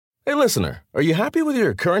Hey, listener, are you happy with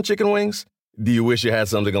your current chicken wings? Do you wish you had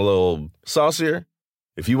something a little saucier?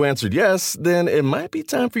 If you answered yes, then it might be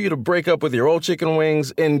time for you to break up with your old chicken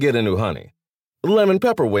wings and get a new honey. Lemon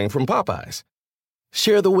pepper wing from Popeyes.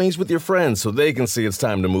 Share the wings with your friends so they can see it's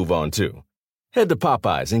time to move on too. Head to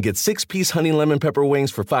Popeyes and get 6-piece honey lemon pepper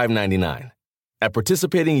wings for $5.99. At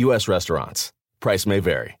participating U.S. restaurants. Price may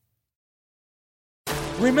vary.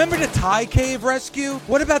 Remember the Thai cave rescue?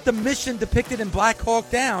 What about the mission depicted in Black Hawk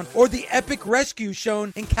Down or the epic rescue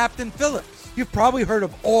shown in Captain Phillips? You've probably heard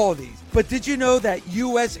of all these, but did you know that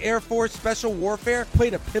U.S. Air Force Special Warfare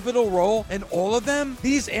played a pivotal role in all of them?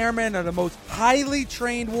 These airmen are the most highly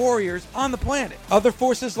trained warriors on the planet. Other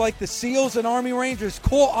forces like the SEALs and Army Rangers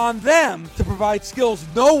call on them to provide skills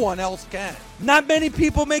no one else can. Not many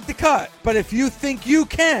people make the cut, but if you think you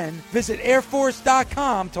can, visit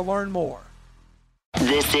airforce.com to learn more.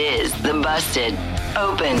 This is the Busted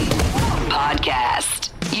Open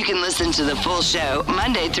Podcast. You can listen to the full show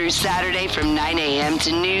Monday through Saturday from 9 a.m.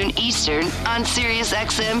 to noon Eastern on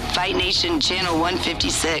SiriusXM Fight Nation Channel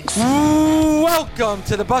 156. Welcome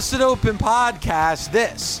to the Busted Open Podcast.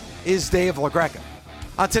 This is Dave LaGreca.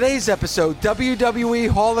 On today's episode, WWE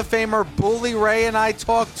Hall of Famer Bully Ray and I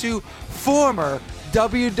talk to former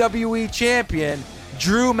WWE champion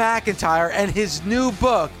Drew McIntyre and his new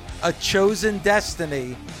book, A Chosen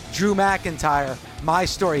Destiny. Drew McIntyre, my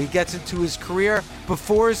story. He gets into his career,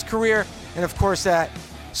 before his career, and of course that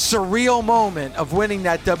surreal moment of winning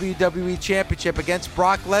that WWE Championship against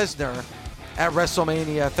Brock Lesnar at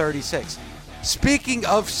WrestleMania 36. Speaking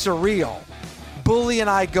of surreal, Bully and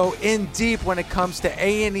I go in deep when it comes to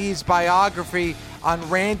A&E's biography on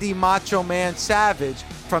Randy Macho Man Savage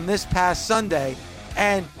from this past Sunday.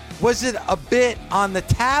 And was it a bit on the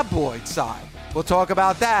tabloid side? We'll talk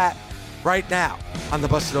about that right now on the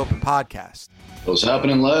Busted Open Podcast. What's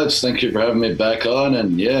happening, lads? Thank you for having me back on.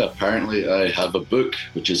 And yeah, apparently I have a book,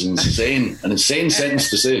 which is insane. An insane sentence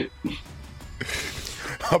to say.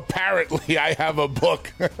 Apparently I have a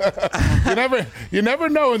book. you never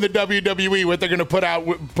know in the WWE what they're going to put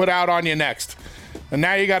out on you next. And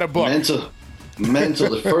now you got a book. Mental.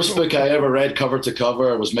 The first book I ever read cover to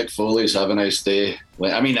cover was Mick Foley's Have a Nice Day.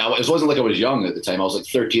 It wasn't like I was young at the time. I was like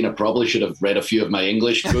 13. I probably should have read a few of my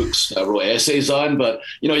English books I wrote essays on, but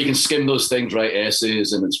you can skim those things, write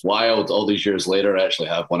essays, and it's wild. All these years later, I actually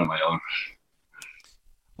have one of my own.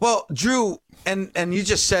 Well, Drew, and you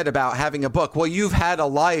just said about having a book. Well, you've had a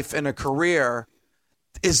life and a career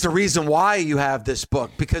is the reason why you have this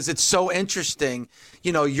book, because it's so interesting,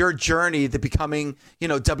 your journey to becoming,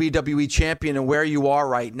 WWE champion and where you are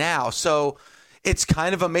right now. So it's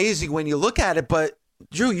kind of amazing when you look at it. But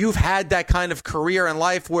Drew, you've had that kind of career in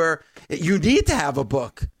life where you need to have a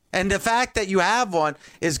book. And the fact that you have one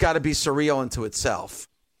has got to be surreal into itself.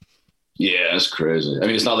 Yeah, it's crazy. I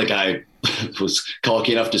mean, it's not like I was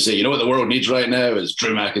cocky enough to say, what the world needs right now is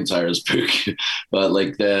Drew McIntyre's book. But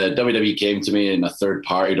like the WWE came to me and a third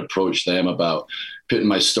party to approach them about putting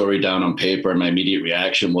my story down on paper. And my immediate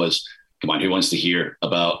reaction was, come on, who wants to hear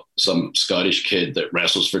about some Scottish kid that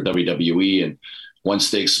wrestles for WWE? And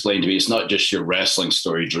once they explained to me, it's not just your wrestling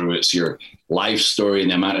story, Drew, it's your life story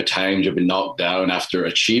and the amount of times you've been knocked down after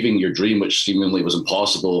achieving your dream, which seemingly was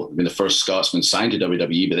impossible. I mean, the first Scotsman signed to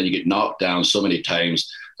WWE, but then you get knocked down so many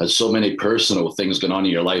times, had so many personal things going on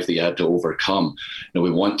in your life that you had to overcome.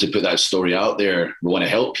 We want to put that story out there. We want to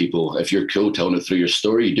help people. If you're cool telling it through your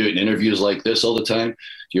story, you do it in interviews like this all the time.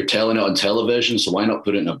 You're telling it on television, so why not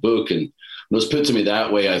put it in a book? And when it was put to me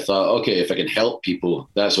that way, I thought, okay, if I can help people,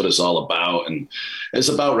 that's what it's all about. And it's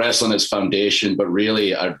about wrestling as foundation, but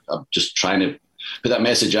really I'm just trying to put that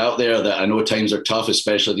message out there that I know times are tough,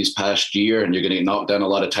 especially these past year, and you're going to get knocked down a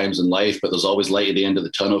lot of times in life, but there's always light at the end of the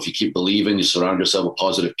tunnel. If you keep believing, you surround yourself with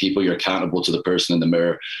positive people, you're accountable to the person in the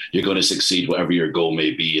mirror, you're going to succeed whatever your goal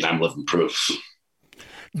may be, and I'm living proof.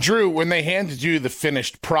 Drew, when they handed you the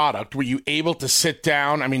finished product, were you able to sit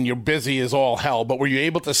down? I mean, you're busy as all hell, but were you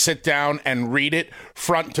able to sit down and read it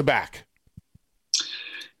front to back?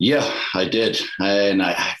 Yeah, I did. And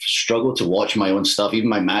I struggled to watch my own stuff, even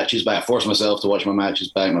my matches back. I forced myself to watch my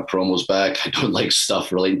matches back, my promos back. I don't like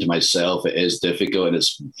stuff relating to myself. It is difficult, and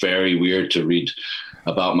it's very weird to read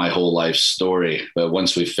about my whole life story. But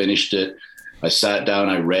once we finished it, I sat down,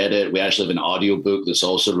 I read it. We actually have an audiobook that's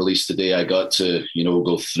also released today. I got to,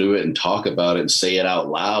 go through it and talk about it and say it out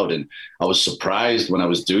loud. And I was surprised when I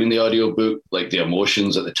was doing the audiobook, like the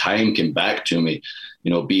emotions at the time came back to me,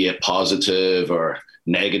 be it positive or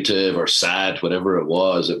negative or sad, whatever it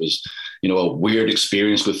was. It was, a weird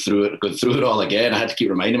experience go through it all again. I had to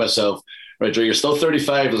keep reminding myself, right, Drew, you're still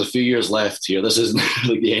 35. There's a few years left here. This isn't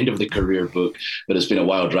like the end of the career book, but it's been a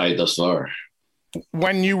wild ride thus far.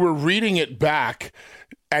 when you were reading it back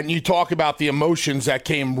and you talk about the emotions that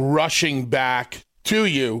came rushing back to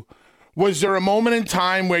you, was there a moment in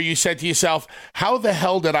time where you said to yourself, how the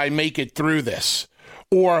hell did I make it through this?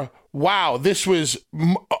 Or, wow, this was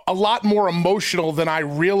a lot more emotional than I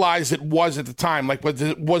realized it was at the time? Like,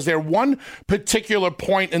 was there one particular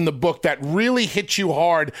point in the book that really hit you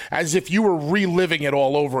hard as if you were reliving it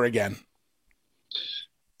all over again?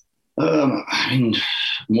 I mean,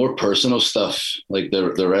 more personal stuff, like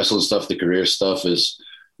the wrestling stuff, the career stuff is,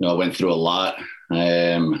 I went through a lot,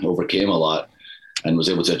 overcame a lot, and was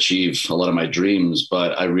able to achieve a lot of my dreams.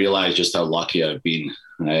 But I realized just how lucky I've been,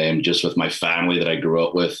 just with my family that I grew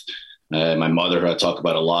up with. My mother, who I talk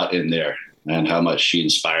about a lot in there, and how much she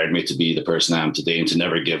inspired me to be the person I am today and to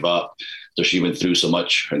never give up. So she went through so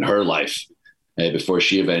much in her life before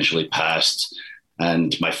she eventually passed.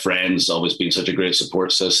 And my friends always been such a great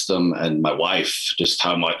support system. And my wife, just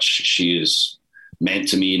how much she is meant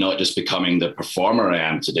to me, not just becoming the performer I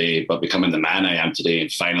am today, but becoming the man I am today,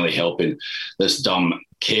 and finally helping this dumb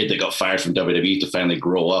kid that got fired from WWE to finally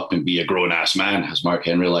grow up and be a grown-ass man, as Mark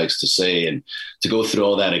Henry likes to say. And to go through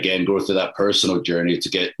all that again, go through that personal journey to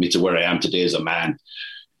get me to where I am today as a man,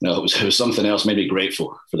 it was something else, made me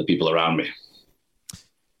grateful for the people around me.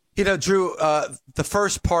 Drew, the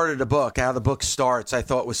first part of the book, how the book starts, I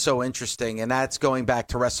thought was so interesting, and that's going back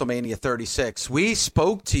to WrestleMania 36. We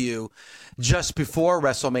spoke to you just before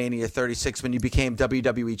WrestleMania 36 when you became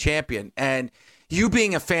WWE champion, and you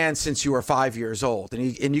being a fan since you were 5 years old,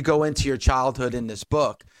 and you go into your childhood in this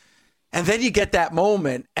book, and then you get that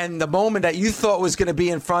moment, and the moment that you thought was going to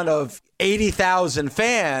be in front of 80,000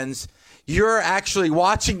 fans, you're actually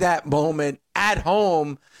watching that moment at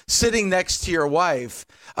home, sitting next to your wife.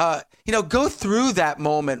 Go through that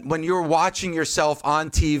moment when you're watching yourself on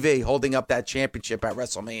TV holding up that championship at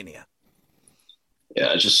WrestleMania.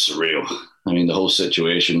 Yeah, it's just surreal. I mean, the whole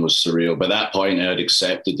situation was surreal. By that point, I had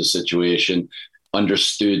accepted the situation,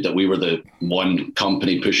 understood that we were the one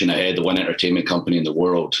company pushing ahead, the one entertainment company in the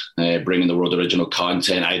world, bringing the world original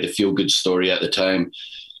content. I had the feel-good story at the time.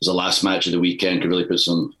 It was the last match of the weekend, could really put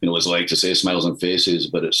some, as I like to say, smiles on faces,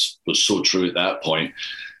 but it was so true at that point.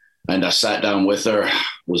 And I sat down with her,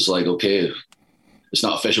 was like, okay, it's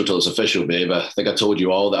not official till it's official, babe. I think I told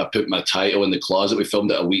you all that I put my title in the closet. We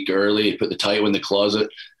filmed it a week early, put the title in the closet.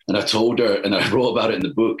 And I told her, and I wrote about it in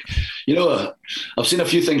the book, I've seen a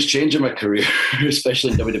few things change in my career,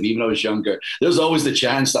 especially in WWE when I was younger. There's always the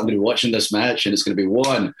chance that I'm going to be watching this match and it's going to be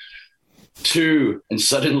 1, 2, and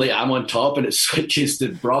suddenly I'm on top and it switches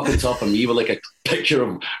to Brock on top of me with like a picture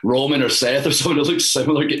of Roman or Seth or someone that looks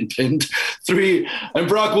similar getting pinned. 3, and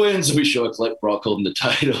Brock wins, and we show a clip, Brock holding the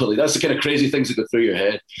title. Like, that's the kind of crazy things that go through your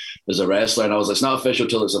head as a wrestler. And I was like, it's not official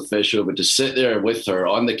till it's official, but to sit there with her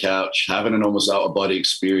on the couch, having an almost out-of-body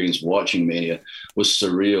experience watching Mania was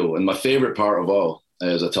surreal. And my favorite part of all,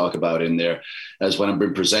 as I talk about in there, as when I'm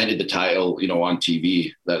being presented the title, on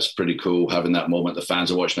TV. That's pretty cool, having that moment. The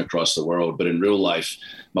fans are watching across the world. But in real life,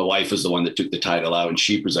 my wife was the one that took the title out and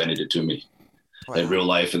she presented it to me in real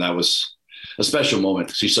life. And that was a special moment.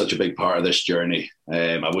 She's such a big part of this journey.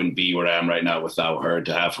 I wouldn't be where I am right now without her.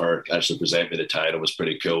 To have her actually present me the title was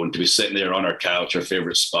pretty cool. And to be sitting there on her couch, her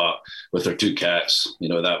favorite spot with her 2 cats,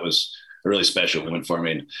 that was a really special moment for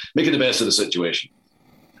me, and making the best of the situation.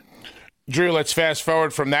 Drew, let's fast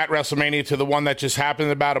forward from that WrestleMania to the one that just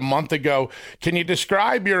happened about a month ago. Can you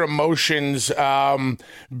describe your emotions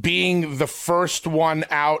being the first one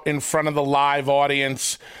out in front of the live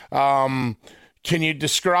audience? Can you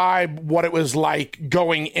describe what it was like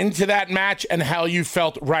going into that match and how you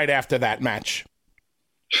felt right after that match?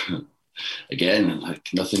 Again,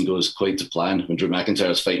 nothing goes quite to plan when Drew McIntyre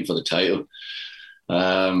was fighting for the title.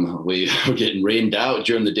 We were getting rained out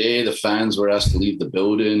during the day. The fans were asked to leave the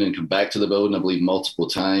building and come back to the building, I believe, multiple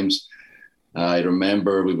times. I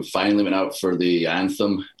remember we finally went out for the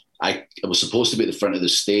anthem. I was supposed to be at the front of the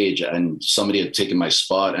stage and somebody had taken my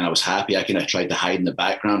spot, and I was happy. I kind of tried to hide in the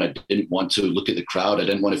background. I didn't want to look at the crowd. I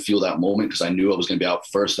didn't want to feel that moment because I knew I was going to be out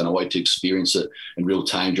first and I wanted to experience it in real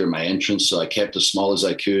time during my entrance. So I kept as small as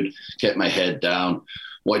I could, kept my head down,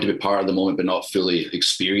 wanted to be part of the moment, but not fully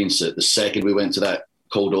experience it. The second we went to that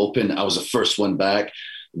cold open, I was the first one back,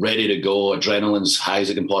 ready to go. Adrenaline's high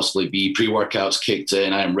as it can possibly be. Pre-workouts kicked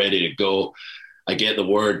in. I am ready to go. I get the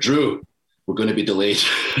word, Drew, we're going to be delayed.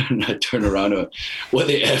 And I turn around and what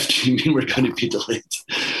the F do you mean we're going to be delayed?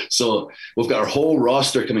 So we've got our whole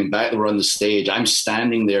roster coming back. We're on the stage. I'm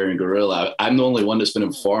standing there in Gorilla. I'm the only one that's been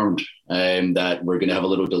informed that we're going to have a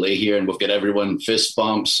little delay here. And we've got everyone fist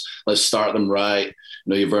bumps. Let's start them right.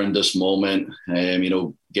 You've earned this moment.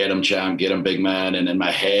 get him, champ, get him, big man. And in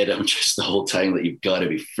my head, I'm just the whole time like, you've got to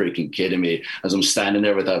be freaking kidding me. As I'm standing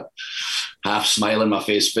there with a half smile on my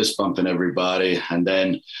face, fist bumping everybody. And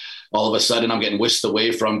then all of a sudden I'm getting whisked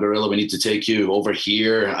away from Gorilla. We need to take you over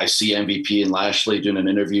here. I see MVP and Lashley doing an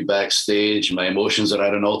interview backstage. My emotions are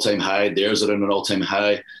at an all-time high. Theirs are at an all-time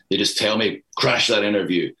high. They just tell me, crash that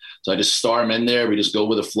interview. So I just storm in there. We just go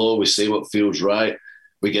with the flow. We say what feels right.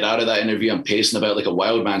 We get out of that interview. I'm pacing about like a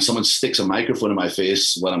wild man. Someone sticks a microphone in my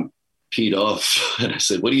face when I'm peed off. And I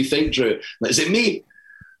said, what do you think, Drew? Is it me?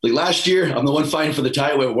 Like last year, I'm the one fighting for the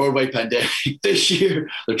title with a worldwide pandemic. This year,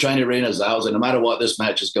 they're trying to rein us out. And no matter what, this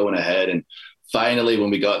match is going ahead. And finally, when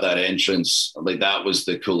we got that entrance, like that was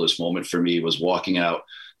the coolest moment for me, was walking out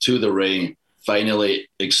to the ring, finally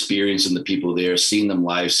experiencing the people there, seeing them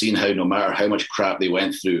live, seeing how no matter how much crap they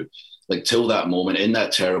went through, like till that moment in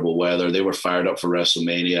that terrible weather, they were fired up for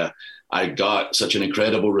WrestleMania. I got such an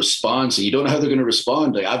incredible response. And you don't know how they're going to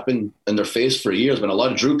respond. Like I've been in their face for years, been a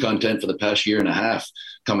lot of Drew content for the past year and a half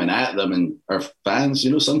coming at them. And our fans,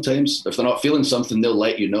 you know, sometimes if they're not feeling something, they'll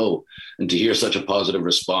let you know. And to hear such a positive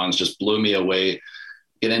response just blew me away.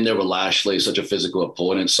 Get in there with Lashley, such a physical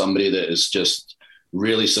opponent, somebody that is just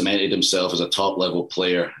really cemented himself as a top level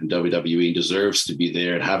player in WWE, deserves to be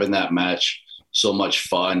there. And having that match, so much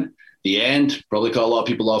fun. The end probably caught a lot of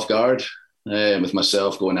people off guard with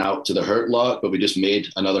myself going out to the Hurt Lock, but we just made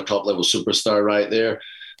another top level superstar right there.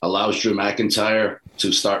 Allows Drew McIntyre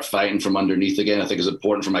to start fighting from underneath again. I think it's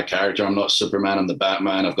important for my character. I'm not Superman, I'm the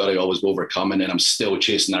Batman. I've got to always go overcoming, and I'm still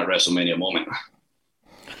chasing that WrestleMania moment.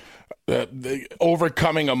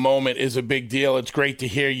 Overcoming a moment is a big deal. It's great to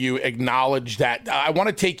hear you acknowledge that. I want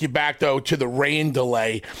to take you back, though, to the rain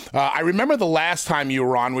delay. I remember the last time you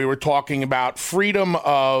were on, we were talking about freedom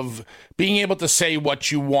of being able to say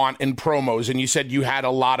what you want in promos, and you said you had a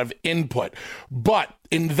lot of input. But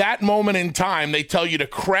in that moment in time, they tell you to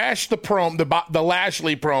crash the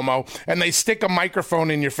Lashley promo, and they stick a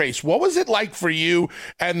microphone in your face. What was it like for you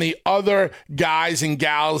and the other guys and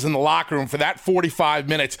gals in the locker room for that 45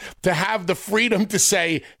 minutes to have the freedom to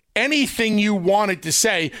say anything you wanted to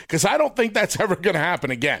say? Because I don't think that's ever going to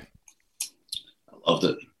happen again. I loved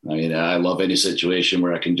it. I mean, I love any situation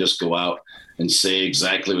where I can just go out and say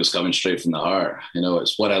exactly what's coming straight from the heart. You know,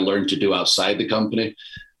 it's what I learned to do outside the company,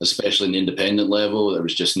 especially in the independent level. There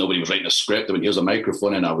was just nobody was writing a script. I mean, here's a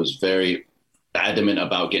microphone, and I was very adamant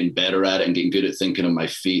about getting better at it and getting good at thinking on my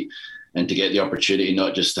feet, and to get the opportunity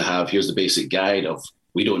not just to have, here's the basic guide of,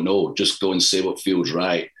 we don't know, just go and say what feels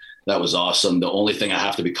right. That was awesome. The only thing I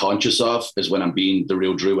have to be conscious of is when I'm being the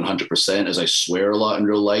real Drew 100%, is I swear a lot in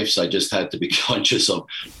real life. So I just had to be conscious of,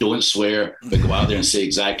 don't swear, but go out there and say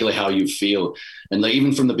exactly how you feel. And like,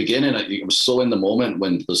 even from the beginning, I was so in the moment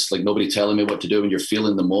when there's like nobody telling me what to do, and you're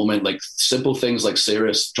feeling the moment, like simple things like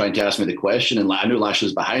Sarah trying to ask me the question. And I knew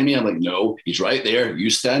Lashley's behind me. I'm like, no, he's right there.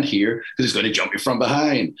 You stand here because he's going to jump you from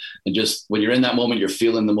behind. And just when you're in that moment, you're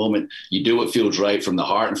feeling the moment, you do what feels right from the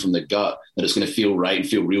heart and from the gut, that it's going to feel right and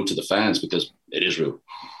feel real to the fans, because it is real.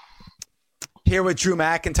 Here with Drew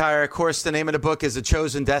McIntyre. Of course, the name of the book is A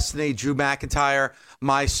Chosen Destiny, Drew McIntyre,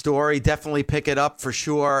 My Story. Definitely pick it up for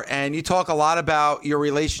sure. And you talk a lot about your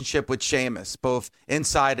relationship with Sheamus, both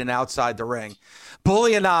inside and outside the ring.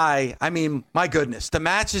 Bully and I mean, my goodness, the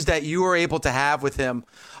matches that you were able to have with him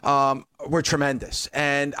were tremendous.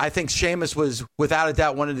 And I think Sheamus was, without a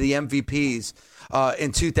doubt, one of the MVPs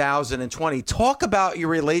in 2020. Talk about your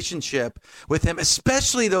relationship with him,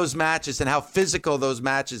 especially those matches and how physical those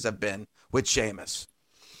matches have been with Sheamus.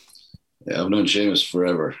 Yeah, I've known Sheamus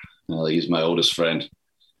forever. He's my oldest friend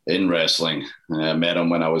in wrestling. I met him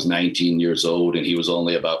when I was 19 years old, and he was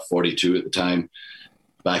only about 42 at the time,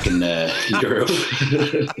 back in Europe.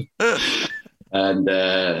 And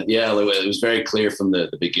yeah, it was very clear from the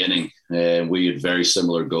beginning. We had very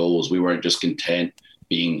similar goals. We weren't just content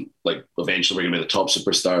being like, eventually we're going to be the top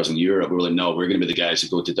superstars in Europe. We were like, no, we're going to be the guys who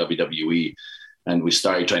go to WWE. And we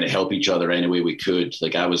started trying to help each other any way we could.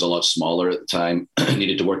 Like, I was a lot smaller at the time. I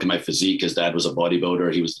needed to work on my physique. His dad was a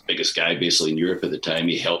bodybuilder. He was the biggest guy basically in Europe at the time.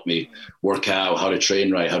 He helped me work out how to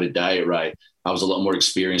train right, how to diet right. I was a lot more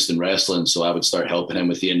experienced in wrestling, so I would start helping him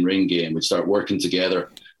with the in-ring game. We'd start working together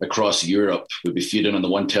across Europe. We'd be feuding on the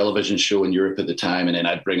one television show in Europe at the time, and then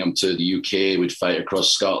I'd bring him to the UK. We'd fight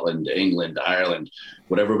across Scotland, England, Ireland,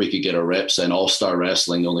 whatever we could get our reps in. All-Star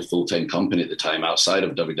Wrestling, the only full-time company at the time outside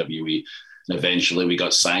of WWE. And eventually we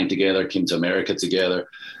got signed together, came to America together,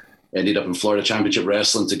 ended up in Florida Championship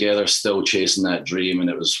Wrestling together, still chasing that dream. And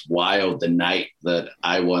it was wild the night that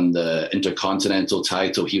I won the Intercontinental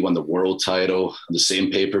title. He won the world title, the same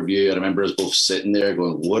pay-per-view. I remember us both sitting there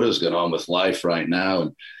going, what is going on with life right now?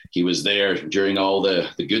 And he was there during all the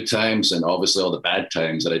good times and obviously all the bad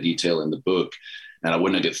times that I detail in the book. And I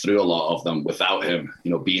wouldn't have get through a lot of them without him,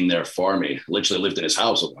 being there for me. Literally lived in his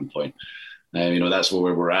house at one point. And, that's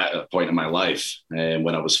where we're at a point in my life. And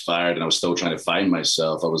when I was fired and I was still trying to find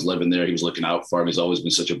myself, I was living there. He was looking out for me. He's always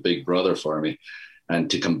been such a big brother for me. And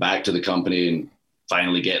to come back to the company and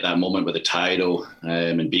finally get that moment with the title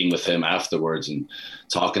and being with him afterwards and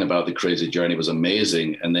talking about the crazy journey was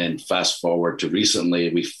amazing. And then fast forward to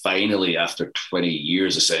recently, we finally, after 20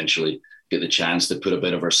 years, essentially, get the chance to put a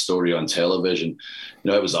bit of our story on television.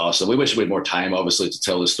 It was awesome. We wish we had more time, obviously, to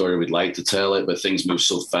tell the story. We'd like to tell it, but things move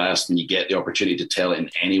so fast and you get the opportunity to tell it in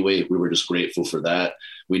any way. We were just grateful for that.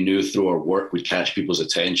 We knew through our work we'd catch people's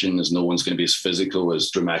attention, as no one's going to be as physical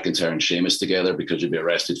as Drew McIntyre and Sheamus together because you'd be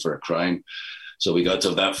arrested for a crime. So we got to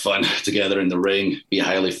have that fun together in the ring, be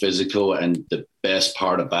highly physical. And the best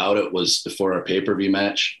part about it was before our pay-per-view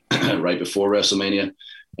match, right before WrestleMania,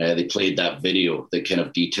 they played that video that kind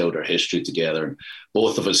of detailed our history together. And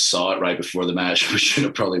both of us saw it right before the match. We should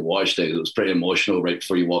have probably watched it. It was pretty emotional right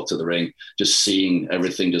before you walked to the ring, just seeing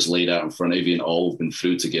everything just laid out in front of you and all we've been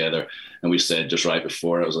through together. And we said just right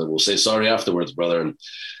before, I was like, we'll say sorry afterwards, brother. And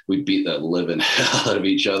we beat that living hell out of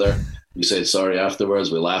each other. We said sorry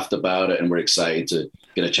afterwards. We laughed about it, and we're excited to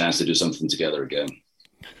get a chance to do something together again.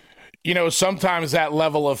 Sometimes that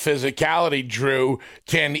level of physicality, Drew,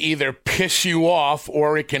 can either piss you off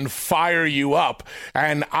or it can fire you up.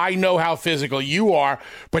 And I know how physical you are,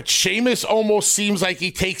 but Sheamus almost seems like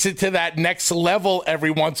he takes it to that next level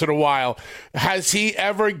every once in a while. Has he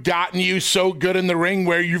ever gotten you so good in the ring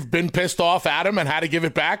where you've been pissed off at him and had to give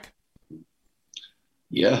it back?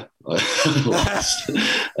 Yeah. that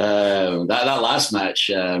last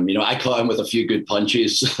match, I caught him with a few good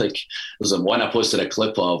punches. Like there's one I posted a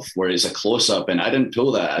clip of where it's a close-up and I didn't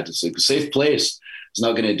pull that. It's a safe place. It's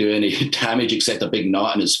not going to do any damage except a big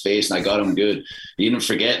knot in his face, and I got him good. You didn't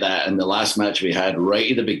forget that in the last match we had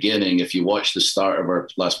right at the beginning. If you watch the start of our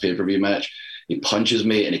last pay-per-view match, he punches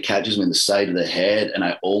me and he catches me in the side of the head, and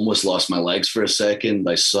I almost lost my legs for a second.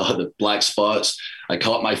 I saw the black spots. I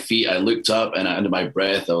caught my feet. I looked up and under my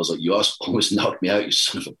breath, I was like, you almost knocked me out, you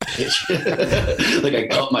son of a bitch. Like I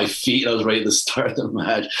caught my feet and I was right at the start of the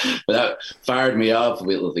match. But that fired me up.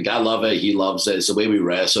 The guy love it. He loves it. It's the way we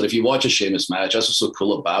wrestle. If you watch a Sheamus match, that's what's so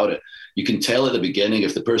cool about it. You can tell at the beginning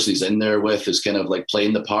if the person he's in there with is kind of like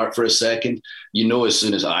playing the part for a second. As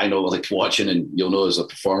soon as I know, like watching, and you'll know as a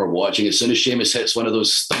performer watching, as soon as Sheamus hits one of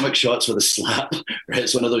those stomach shots with a slap or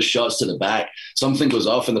hits one of those shots to the back, something goes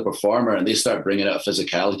off in the performer and they start bringing out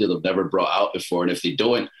physicality they've never brought out before. And if they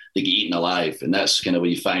don't, they get eaten alive. And that's kind of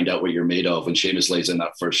when you find out what you're made of when Sheamus lays in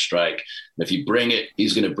that first strike. And if you bring it,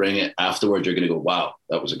 he's going to bring it. Afterwards, you're going to go, wow,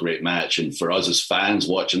 that was a great match. And for us as fans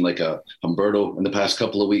watching like a Humberto in the past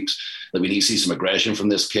couple of weeks, like we need to see some aggression from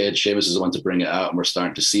this kid. Sheamus is the one to bring it out, and we're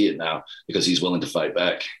starting to see it now because he's willing to fight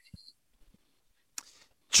back.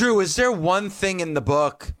 Drew, is there one thing in the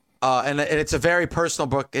book, and it's a very personal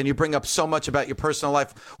book, and you bring up so much about your personal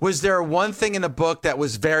life. Was there one thing in the book that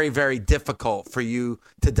was very, very difficult for you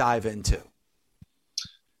to dive into?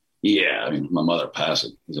 Yeah, my mother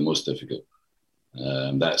passing is the most difficult.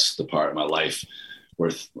 That's the part of my life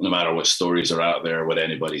where no matter what stories are out there, what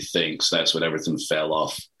anybody thinks, that's when everything fell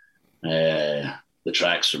off the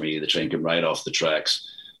tracks for me. The train came right off the tracks.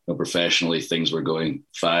 Professionally, things were going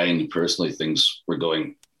fine. Personally, things were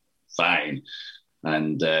going fine.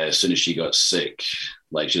 And as soon as she got sick,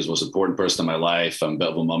 like she was the most important person in my life. I'm a bit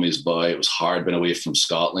of a mummy's boy. It was hard being away from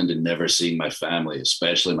Scotland and never seeing my family,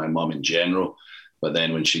 especially my mum in general. But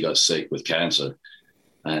then when she got sick with cancer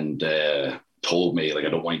and told me, like, I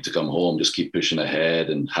don't want you to come home, just keep pushing ahead,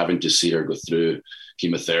 and having to see her go through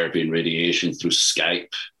chemotherapy and radiation through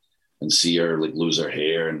Skype and see her like lose her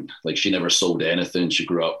hair. And like, she never sold anything. She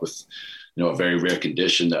grew up with, a very rare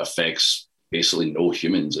condition that affects basically no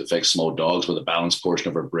humans. It affects small dogs, where the balance portion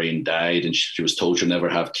of her brain died. And she was told she'll never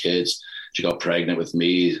have kids. She got pregnant with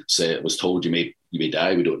me, was told you may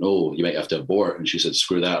die. We don't know. You might have to abort. And she said,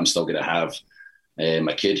 screw that. I'm still going to have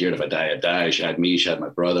my kid here. And if I die, I die. She had me. She had my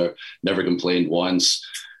brother. Never complained once.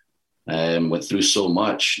 Went through so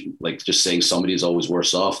much, like just saying somebody's always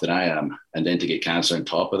worse off than I am. And then to get cancer on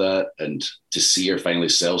top of that, and to see her finally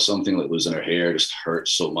sell something, like losing her hair, just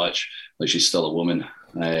hurts so much. Like, she's still a woman.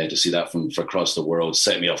 To see that from across the world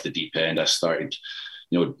set me off the deep end. I started,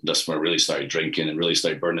 that's when I really started drinking and really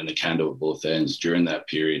started burning the candle at both ends during that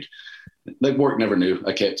period. Like, work never knew.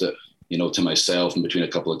 I kept it, to myself and between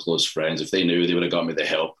a couple of close friends. If they knew, they would have got me the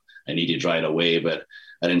help I needed right away. But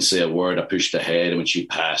I didn't say a word. I pushed ahead. And when she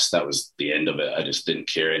passed, that was the end of it. I just didn't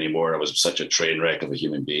care anymore. I was such a train wreck of a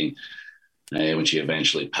human being. when she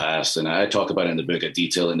eventually passed. And I talk about it in the book, I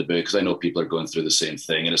detail it in the book, because I know people are going through the same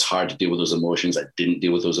thing, and it's hard to deal with those emotions. I didn't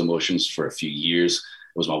deal with those emotions for a few years.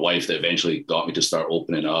 It was my wife that eventually got me to start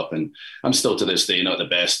opening up. And I'm still to this day not the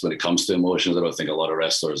best when it comes to emotions. I don't think a lot of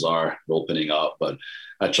wrestlers are opening up, but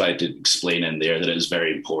I tried to explain in there that it is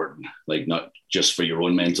very important, like not just for your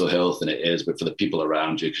own mental health, and it is, but for the people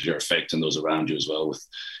around you, because you're affecting those around you as well with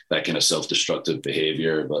that kind of self-destructive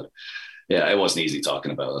behavior. But yeah, it wasn't easy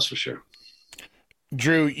talking about, that's for sure.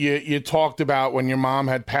 Drew, you talked about when your mom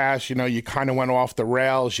had passed, you kind of went off the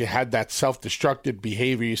rails. You had that self-destructive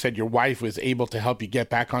behavior. You said your wife was able to help you get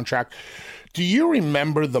back on track. Do you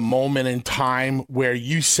remember the moment in time where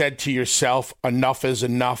you said to yourself, enough is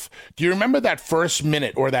enough? Do you remember that first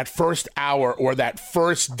minute or that first hour or that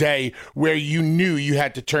first day where you knew you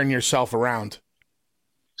had to turn yourself around?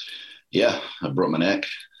 Yeah, I broke my neck.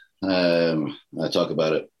 I talk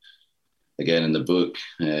about it again in the book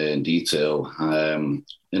in detail.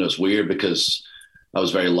 It's weird because I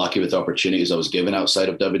was very lucky with the opportunities I was given outside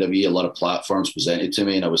of WWE. A lot of platforms presented to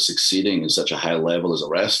me, and I was succeeding in such a high level as a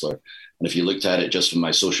wrestler. And if you looked at it just from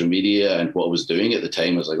my social media and what I was doing at the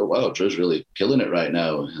time, I was like, oh, wow, Drew's really killing it right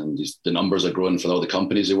now. And the numbers are growing for all the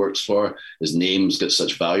companies he works for. His name's got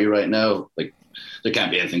such value right now. Like, there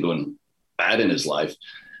can't be anything going bad in his life.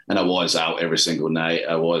 And I was out every single night.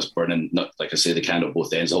 I was burning, not like I say, the candle at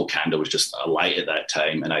both ends. The whole candle was just a light at that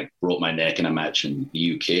time. And I broke my neck in a match in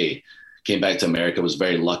the UK. Came back to America, was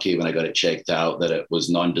very lucky when I got it checked out that it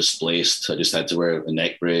was non-displaced. I just had to wear a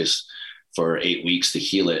neck brace for 8 weeks to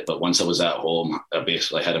heal it. But once I was at home, I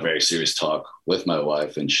basically had a very serious talk with my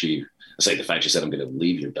wife. And aside the fact she said, I'm going to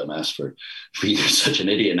leave your dumbass for you're such an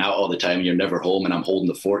idiot and out all the time. And you're never home. And I'm holding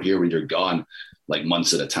the fort here when you're gone, like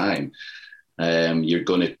months at a time. You're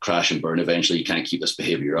going to crash and burn eventually. You can't keep this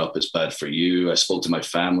behavior up. It's bad for you. I spoke to my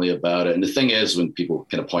family about it. And the thing is, when people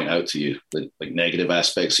kind of point out to you like negative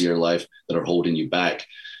aspects of your life that are holding you back,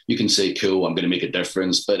 you can say, cool, I'm going to make a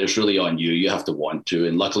difference, but it's really on you. You have to want to.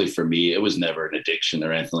 And luckily for me, it was never an addiction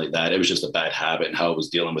or anything like that. It was just a bad habit and how I was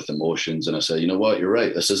dealing with emotions. And I said, you know what, you're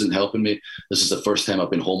right. This isn't helping me. This is the first time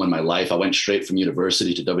I've been home in my life. I went straight from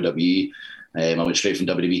university to WWE. I went straight from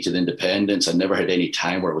WWE to the independents. I never had any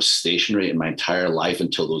time where I was stationary in my entire life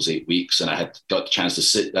until those 8 weeks. And I had got the chance to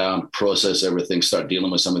sit down, process everything, start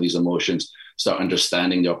dealing with some of these emotions, start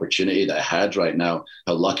understanding the opportunity that I had right now,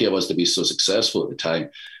 how lucky I was to be so successful at the time.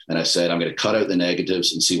 And I said, I'm going to cut out the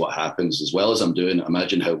negatives and see what happens. As well as I'm doing,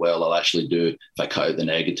 imagine how well I'll actually do if I cut out the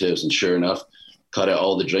negatives. And sure enough, cut out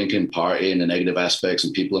all the drinking, partying, the negative aspects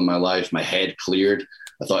and people in my life. My head cleared.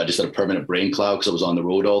 I thought I just had a permanent brain cloud because I was on the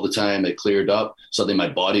road all the time. It cleared up. Suddenly my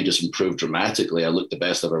body just improved dramatically. I looked the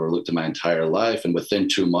best I've ever looked in my entire life. And within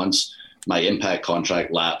 2 months, my Impact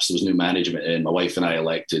contract lapsed. There was new management in. My wife and I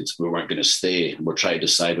elected we weren't going to stay. We're trying to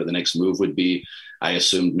decide what the next move would be. I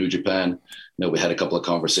assumed New Japan. We had a couple of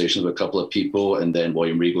conversations with a couple of people. And then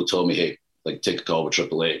William Regal told me, hey, take a call with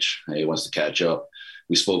Triple H. He wants to catch up.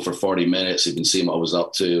 We spoke for 40 minutes. He'd been seeing what I was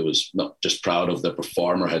up to. I was not just proud of the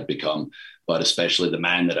performer I'd become, but especially the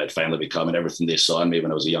man that I'd finally become and everything they saw in me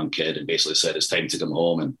when I was a young kid, and basically said, it's time to come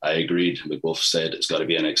home. And I agreed. We both said, it's got to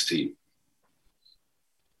be NXT.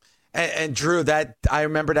 And Drew, I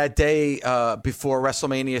remember that day before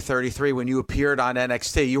WrestleMania 33 when you appeared on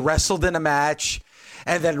NXT. You wrestled in a match,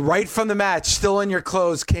 and then right from the match, still in your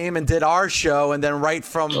clothes, came and did our show, and then right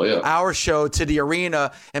from our show to the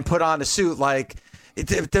arena and put on a suit. Like,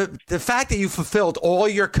 the fact that you fulfilled all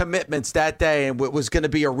your commitments that day and what was going to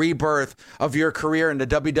be a rebirth of your career in the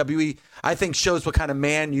WWE, I think shows what kind of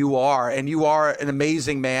man you are. And you are an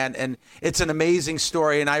amazing man, and it's an amazing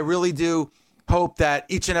story. And I really do hope that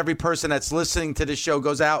each and every person that's listening to this show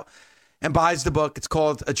goes out and buys the book. It's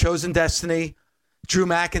called A Chosen Destiny, Drew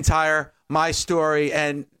McIntyre, My Story.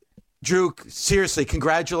 And Drew, seriously,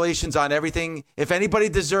 congratulations on everything. If anybody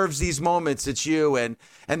deserves these moments, it's you. And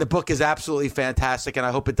the book is absolutely fantastic, and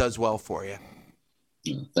I hope it does well for you.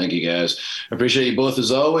 Thank you, guys. I appreciate you both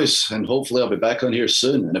as always, and hopefully I'll be back on here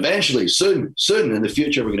soon. And eventually, soon in the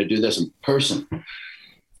future, we're going to do this in person.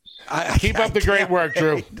 Keep up the great work,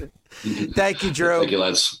 Drew. Thank you, Drew. Thank you,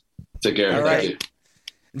 lads. Take care. All right. Thank you.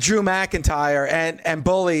 Drew McIntyre and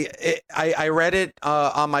Bully. I read it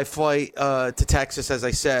on my flight to Texas, as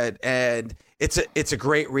I said, and it's a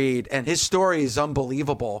great read. And his story is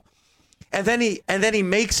unbelievable. And then he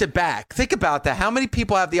makes it back. Think about that. How many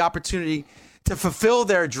people have the opportunity to fulfill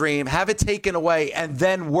their dream, have it taken away, and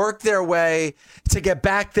then work their way to get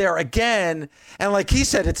back there again? And like he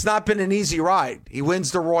said, it's not been an easy ride. He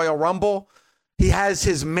wins the Royal Rumble. He has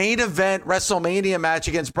his main event WrestleMania match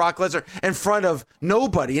against Brock Lesnar in front of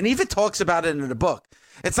nobody, and even talks about it in the book.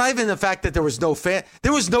 It's not even the fact that there was no fan.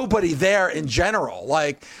 There was nobody there in general.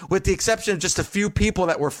 Like, with the exception of just a few people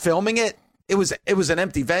that were filming it, it was an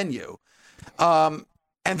empty venue. And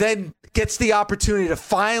then gets the opportunity to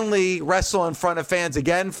finally wrestle in front of fans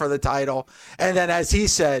again for the title. And then, as he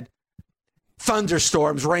said,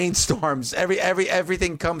 thunderstorms, rainstorms,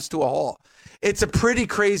 everything comes to a halt. It's a pretty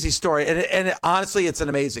crazy story. And honestly, it's an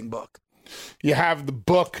amazing book. You have the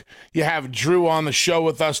book. You have Drew on the show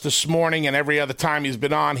with us this morning, and every other time he's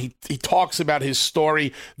been on, he talks about his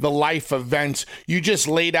story, the life events. You just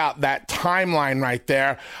laid out that timeline right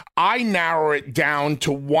there. I narrow it down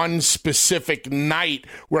to one specific night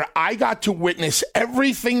where I got to witness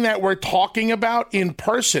everything that we're talking about in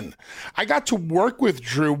person. I got to work with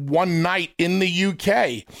Drew one night in the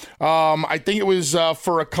UK. I think it was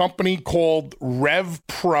for a company called Rev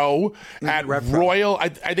Pro at Royal. I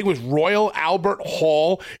think it was Royal Albert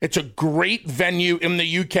Hall. It's a great venue in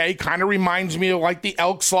the UK. Kind of reminds me of like the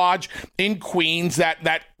Elks Lodge in Queens,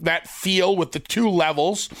 that feel with the two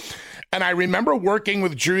levels. And I remember working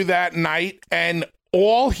with Drew that night, and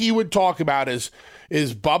all he would talk about is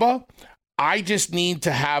Bubba, I just need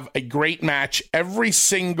to have a great match every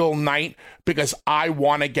single night because I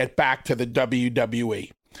want to get back to the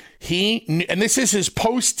WWE. And this is his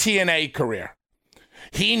post-TNA career.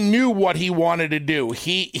 He knew what he wanted to do.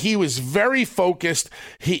 He was very focused.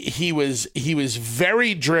 He was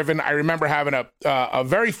very driven. I remember having a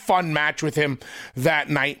very fun match with him that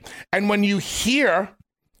night. And when you hear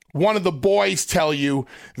one of the boys tell you,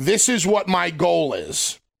 this is what my goal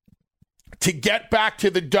is, to get back to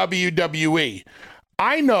the WWE,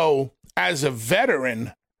 I know as a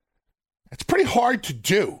veteran, it's pretty hard to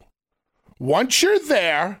do. Once you're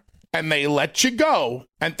there, and they let you go,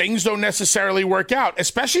 and things don't necessarily work out,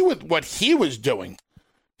 especially with what he was doing.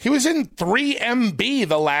 He was in 3MB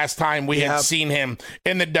the last time we had seen him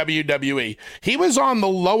in the WWE. He was on the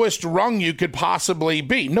lowest rung you could possibly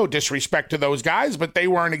be. No disrespect to those guys, but they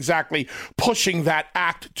weren't exactly pushing that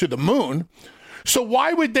act to the moon. So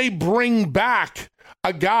why would they bring back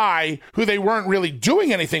a guy who they weren't really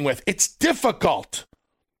doing anything with? It's difficult.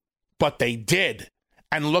 But they did.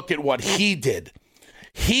 And look at what he did.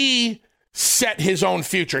 He set his own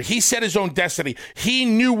future. He set his own destiny. He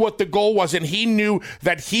knew what the goal was, and he knew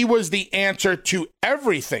that he was the answer to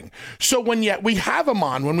everything. So when we have him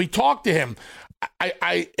on, when we talk to him,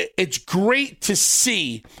 it's great to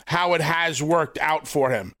see how it has worked out for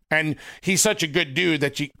him. And he's such a good dude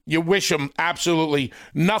that you wish him absolutely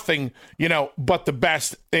nothing, but the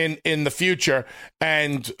best in the future.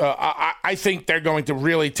 And I think they're going to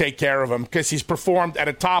really take care of him because he's performed at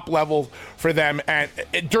a top level for them and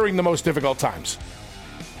during the most difficult times.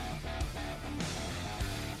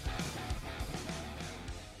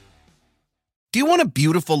 Do you want a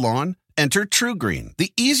beautiful lawn? Enter TruGreen,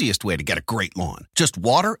 the easiest way to get a great lawn. Just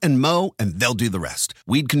water and mow, and they'll do the rest.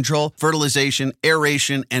 Weed control, fertilization,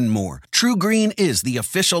 aeration, and more. TruGreen is the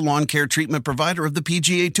official lawn care treatment provider of the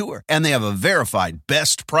PGA Tour, and they have a verified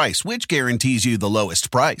best price, which guarantees you the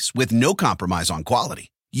lowest price with no compromise on quality.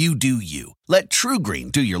 You do you. Let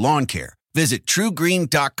TruGreen do your lawn care. Visit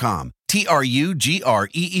TruGreen.com,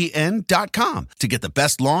 TruGreen.com, to get the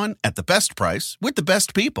best lawn at the best price with the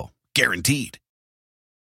best people. Guaranteed.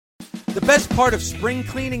 The best part of spring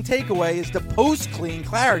cleaning takeaway is the post-clean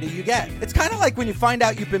clarity you get. It's kind of like when you find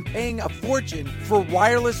out you've been paying a fortune for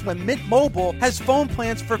wireless when Mint Mobile has phone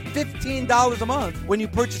plans for $15 a month when you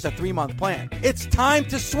purchase a 3-month plan. It's time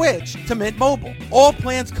to switch to Mint Mobile. All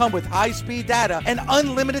plans come with high-speed data and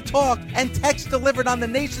unlimited talk and text delivered on the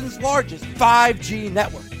nation's largest 5G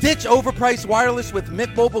network. Ditch overpriced wireless with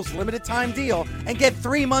Mint Mobile's limited time deal and get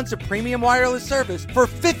 3 months of premium wireless service for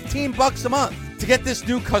 $15 a month. To get this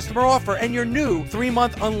new customer offer and your new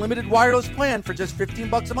 3-month unlimited wireless plan for just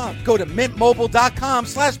 $15 a month, go to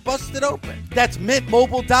mintmobile.com/bustedopen. That's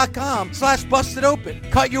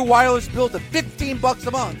mintmobile.com/bustedopen. Cut your wireless bill to $15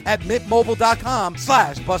 a month at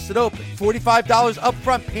mintmobile.com/bustedopen. $45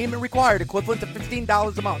 upfront payment required, equivalent to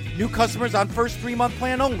 $15 a month. New customers on first 3-month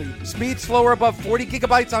plan only. Speed slower above 40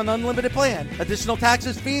 gigabytes on unlimited plan. Additional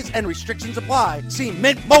taxes, fees, and restrictions apply. See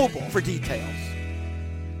Mint Mobile for details.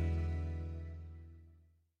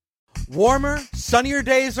 Warmer, sunnier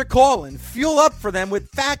days are calling. Fuel up for them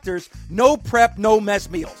with Factor's no prep, no mess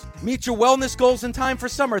meals. Meet your wellness goals in time for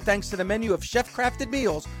summer thanks to the menu of chef-crafted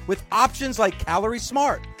meals with options like Calorie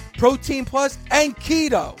Smart, Protein Plus, and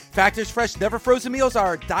Keto. Factor's fresh, never frozen meals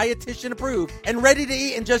are dietitian approved and ready to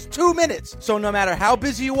eat in just 2 minutes. So no matter how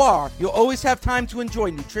busy you are, you'll always have time to enjoy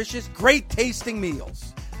nutritious, great tasting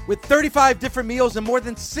meals. With 35 different meals and more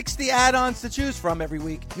than 60 add-ons to choose from every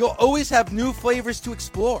week, you'll always have new flavors to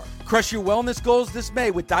explore. Crush your wellness goals this May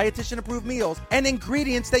with dietitian-approved meals and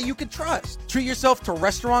ingredients that you can trust. Treat yourself to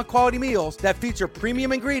restaurant-quality meals that feature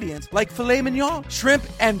premium ingredients like filet mignon, shrimp,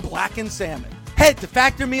 and blackened salmon. Head to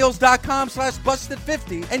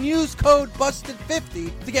factormeals.com/busted50 and use code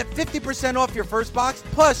busted50 to get 50% off your first box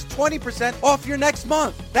plus 20% off your next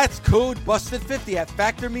month. That's code busted50 at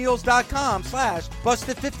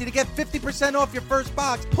factormeals.com/busted50 to get 50% off your first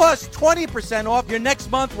box plus 20% off your next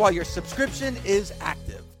month while your subscription is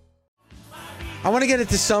active. I want to get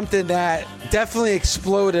into something that definitely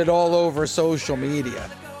exploded all over social media,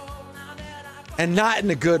 and not in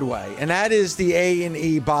a good way, and that is the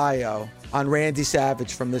A&E bio on Randy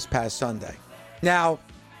Savage from this past Sunday. Now,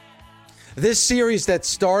 this series that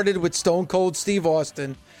started with Stone Cold Steve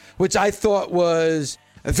Austin, which I thought was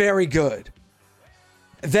very good.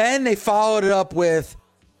 Then they followed it up with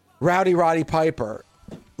Rowdy Roddy Piper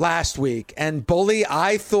last week. And Bully,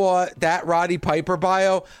 I thought that Roddy Piper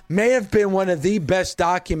bio may have been one of the best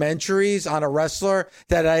documentaries on a wrestler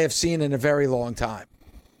that I have seen in a very long time.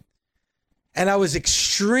 And I was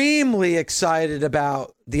extremely excited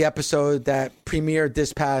about the episode that premiered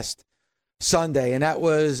this past Sunday, and that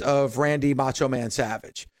was of Randy Macho Man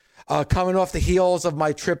Savage. Coming off the heels of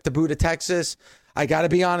my trip to Buda, Texas, I got to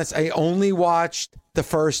be honest, I only watched the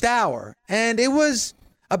first hour, and it was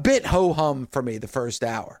a bit ho-hum for me, the first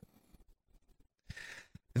hour.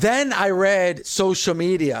 Then I read social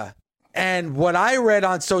media, and what I read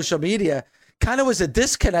on social media kind of was a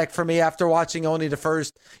disconnect for me after watching only the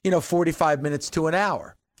first, 45 minutes to an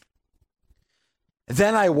hour.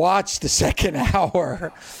 Then I watched the second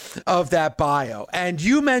hour of that bio. And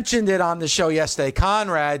you mentioned it on the show yesterday.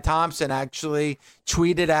 Conrad Thompson actually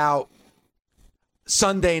tweeted out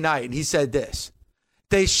Sunday night, and he said this: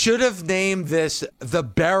 they should have named this The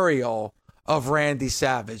Burial of Randy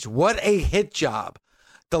Savage. What a hit job.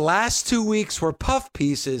 The last 2 weeks were puff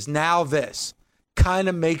pieces. Now this kind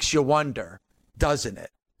of makes you wonder, doesn't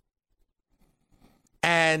it?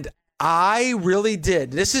 And I really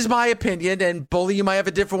did. This is my opinion, and Bully, you might have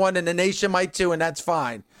a different one, and the nation might too, and that's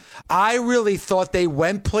fine. I really thought they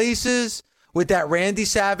went places with that Randy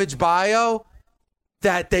Savage bio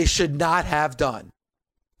that they should not have done.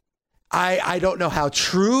 I don't know how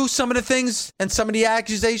true some of the things and some of the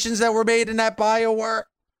accusations that were made in that bio were.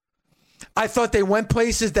 I thought they went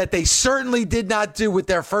places that they certainly did not do with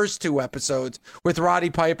their first two episodes with Roddy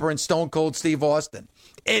Piper and Stone Cold Steve Austin.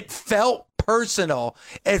 It felt personal.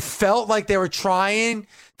 It felt like they were trying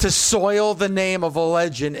to soil the name of a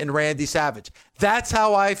legend in Randy Savage. That's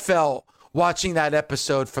how I felt watching that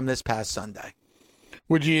episode from this past Sunday.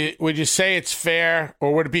 Would you say it's fair,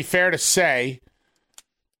 or would it be fair to say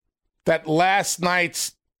that last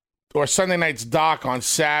night's or Sunday night's doc on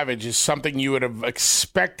Savage is something you would have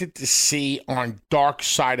expected to see on Dark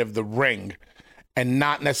Side of the Ring, and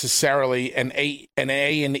not necessarily an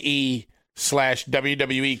A&E /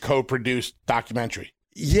 WWE co-produced documentary?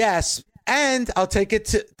 Yes, and I'll take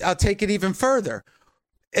it even further.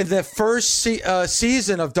 In the first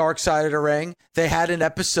season of Dark Side of the Ring, they had an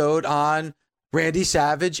episode on Randy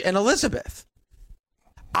Savage and Elizabeth.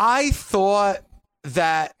 I thought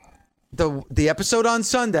that the episode on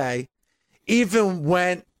Sunday even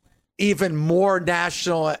went even more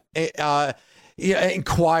national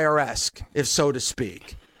Enquirer-esque, if so to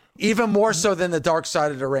speak. Even more so than the Dark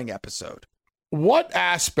Side of the Ring episode. What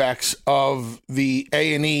aspects of the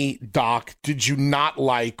A&E doc did you not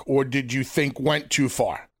like, or did you think went too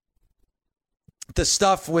far? The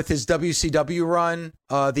stuff with his WCW run,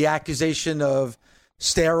 the accusation of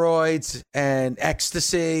steroids and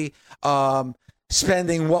ecstasy,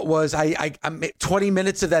 spending what was 20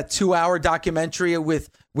 minutes of that 2-hour documentary with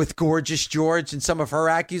Gorgeous George and some of her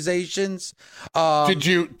accusations. Did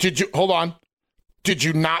you hold on? Did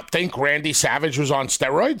you not think Randy Savage was on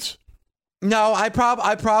steroids? No, I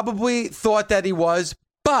probably thought that he was,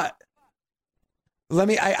 but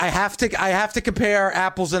I have to compare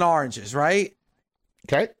apples and oranges, right?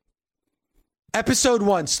 Okay. Episode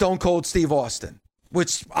 1, Stone Cold Steve Austin,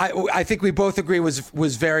 which I think we both agree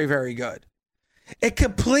was very, very good. It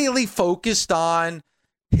completely focused on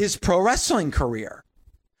his pro wrestling career.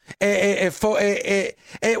 When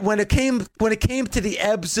it came to the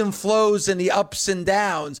ebbs and flows and the ups and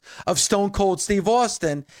downs of Stone Cold Steve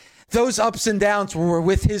Austin, those ups and downs were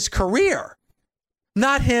with his career,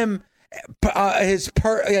 not him. His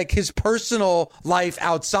personal life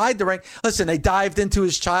outside the ring. Listen, they dived into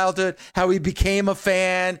his childhood, how he became a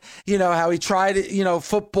fan, how he tried,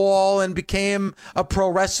 football and became a pro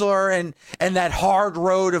wrestler, and that hard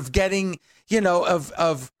road of getting,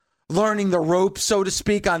 of learning the ropes, so to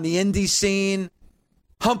speak, on the indie scene,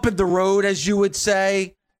 humping the road, as you would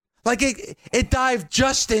say. Like it dived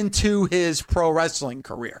just into his pro wrestling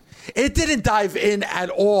career. It didn't dive in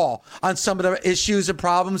at all on some of the issues and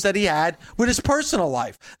problems that he had with his personal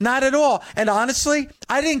life. Not at all. And honestly,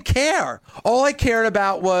 I didn't care. All I cared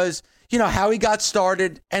about was, how he got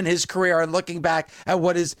started and his career, and looking back at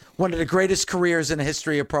what is one of the greatest careers in the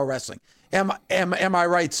history of pro wrestling. Am I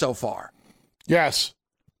right so far? Yes.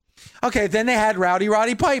 Okay, then they had Roddy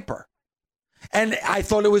Piper. And I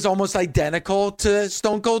thought it was almost identical to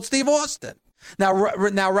Stone Cold Steve Austin. Now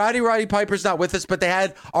Roddy Piper's not with us, but they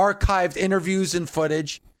had archived interviews and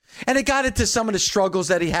footage. And it got into some of the struggles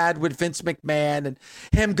that he had with Vince McMahon and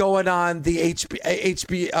him going on the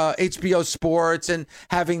HBO Sports and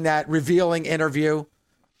having that revealing interview.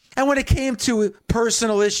 And when it came to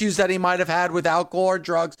personal issues that he might have had with alcohol or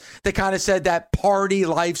drugs, they kind of said that party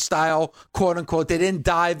lifestyle, quote unquote, they didn't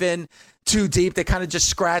dive in too deep. They kind of just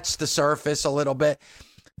scratched the surface a little bit.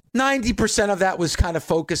 90% of that was kind of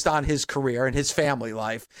focused on his career and his family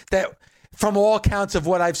life. That, from all accounts of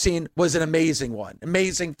what I've seen, was an amazing one.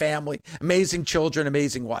 Amazing family, amazing children,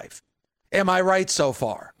 amazing wife. Am I right so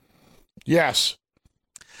far? Yes.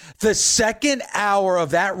 The second hour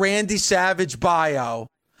of that Randy Savage bio,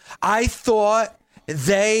 I thought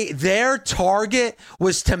their target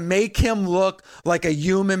was to make him look like a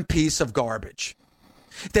human piece of garbage.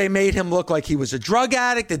 They made him look like he was a drug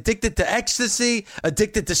addict, addicted to ecstasy,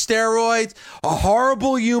 addicted to steroids, a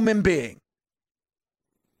horrible human being.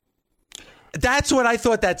 That's what I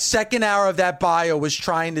thought that second hour of that bio was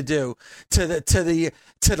trying to do to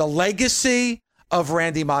the legacy of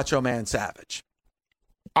Randy Macho Man Savage.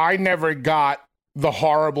 I never got the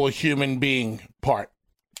horrible human being part.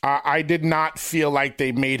 I did not feel like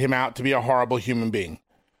they made him out to be a horrible human being.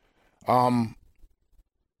 I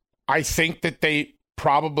think that they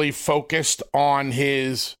probably focused on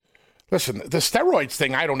his... Listen, the steroids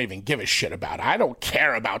thing, I don't even give a shit about. I don't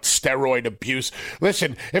care about steroid abuse.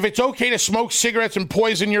 Listen, if it's okay to smoke cigarettes and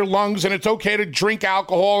poison your lungs, and it's okay to drink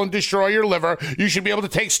alcohol and destroy your liver, you should be able to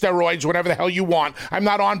take steroids whenever the hell you want. I'm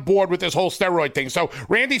not on board with this whole steroid thing. So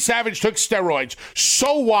Randy Savage took steroids.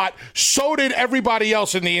 So what? So did everybody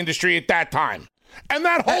else in the industry at that time. And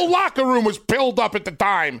that whole locker room was pilled up at the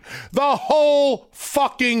time. The whole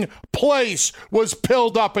fucking place was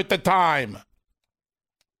pilled up at the time.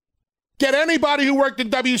 Get anybody who worked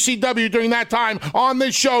in WCW during that time on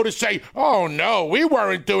this show to say, oh, no, we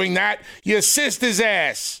weren't doing that. Your sister's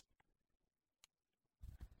ass.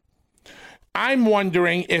 I'm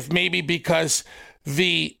wondering if maybe because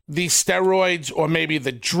the steroids or maybe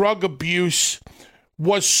the drug abuse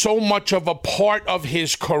was so much of a part of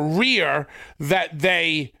his career that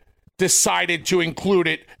they decided to include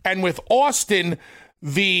it. And with Austin,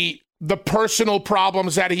 the personal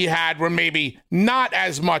problems that he had were maybe not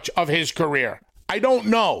as much of his career. I don't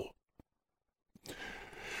know.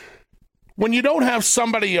 When you don't have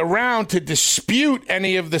somebody around to dispute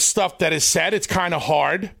any of the stuff that is said, it's kind of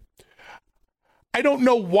hard. I don't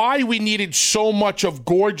know why we needed so much of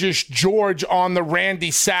Gorgeous George on the Randy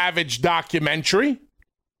Savage documentary.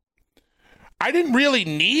 I didn't really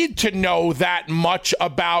need to know that much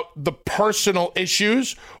about the personal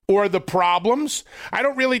issues or the problems. I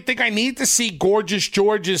don't really think I need to see Gorgeous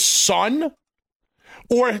George's son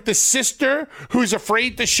or the sister who's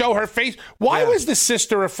afraid to show her face. Why was the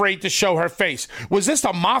sister afraid to show her face? Was this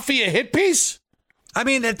a mafia hit piece? I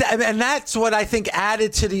mean, and that's what I think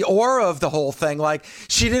added to the aura of the whole thing. Like,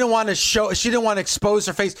 she didn't want to expose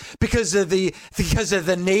her face because of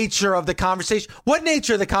the nature of the conversation. What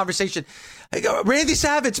nature of the conversation? Randy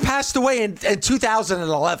Savage passed away in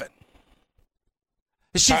 2011.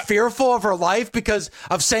 Is she fearful of her life because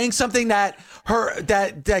of saying something that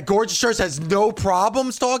Gorgeous George has no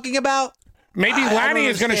problems talking about? Maybe Lanny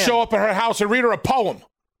is going to show up at her house and read her a poem.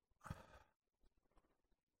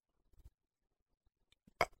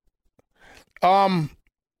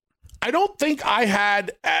 I don't think I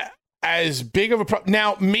had as big of a problem.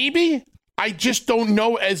 Now, maybe I just don't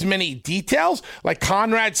know as many details. Like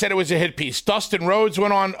Conrad said it was a hit piece. Dustin Rhodes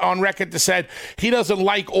went on record to said he doesn't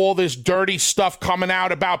like all this dirty stuff coming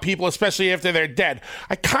out about people, especially after they're dead.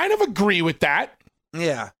 I kind of agree with that.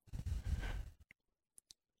 Yeah.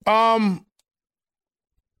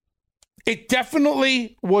 It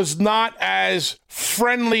definitely was not as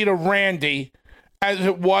friendly to Randy as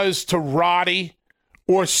it was to Roddy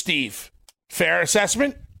or Steve. Fair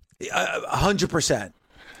assessment? 100%.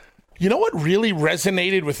 You know what really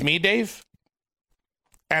resonated with me, Dave?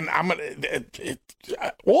 And I'm gonna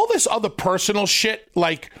all this other personal shit,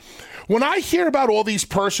 like When I hear about all these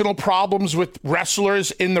personal problems with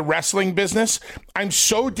wrestlers in the wrestling business, I'm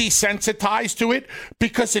so desensitized to it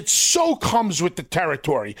because it so comes with the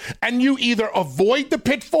territory. And you either avoid the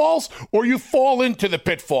pitfalls or you fall into the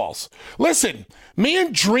pitfalls. Listen, me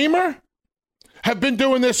and Dreamer have been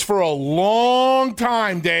doing this for a long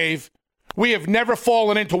time, Dave. We have never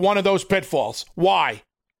fallen into one of those pitfalls. Why?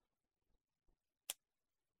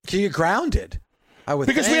 You're grounded.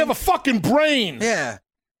 Because we have a fucking brain. Yeah.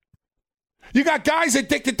 You got guys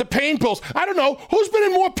addicted to pain pills. I don't know. Who's been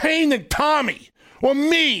in more pain than Tommy or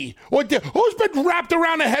me? Or who's been wrapped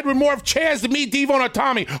around the head with more of chairs than me, Devon, or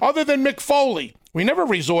Tommy, other than Mick Foley? We never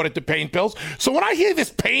resorted to pain pills. So when I hear this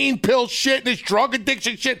pain pill shit, this drug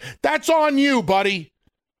addiction shit, that's on you, buddy.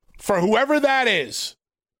 For whoever that is.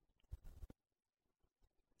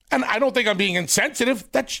 And I don't think I'm being insensitive.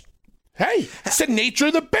 Hey, it's the nature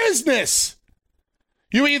of the business.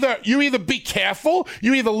 You either be careful,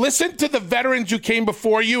 you either listen to the veterans who came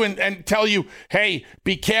before you and tell you, hey,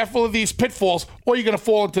 be careful of these pitfalls, or you're going to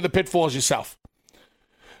fall into the pitfalls yourself.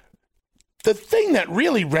 The thing that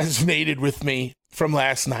really resonated with me from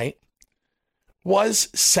last night was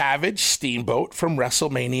Savage Steamboat from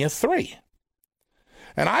WrestleMania 3.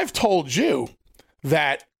 And I've told you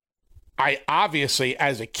that I obviously,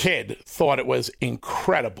 as a kid, thought it was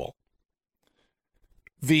incredible.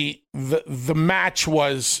 The match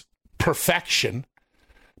was perfection,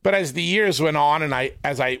 but as the years went on and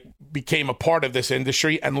as I became a part of this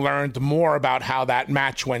industry and learned more about how that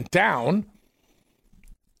match went down,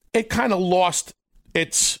 it kind of lost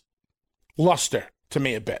its luster to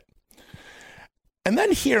me a bit. And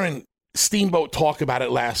then hearing Steamboat talk about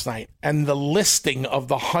it last night and the listing of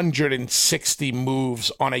the 160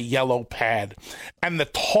 moves on a yellow pad and the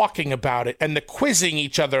talking about it and the quizzing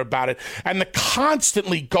each other about it and the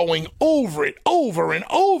constantly going over it over and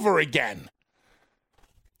over again.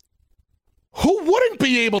 Who wouldn't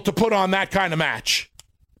be able to put on that kind of match?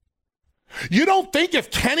 You don't think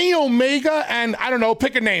if Kenny Omega and, I don't know,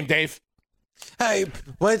 pick a name, Dave. Hey,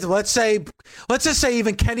 let's just say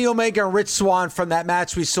even Kenny Omega and Rich Swann from that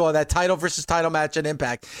match we saw, that title versus title match at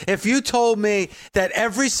Impact. If you told me that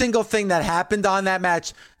every single thing that happened on that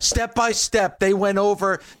match, step by step, they went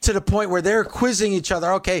over to the point where they're quizzing each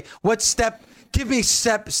other. Okay, what step? Give me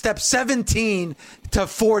step 17 to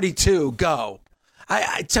 42. Go.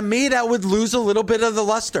 To me, that would lose a little bit of the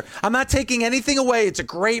luster. I'm not taking anything away. It's a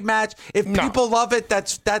great match. If people love it,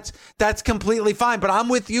 that's completely fine. But I'm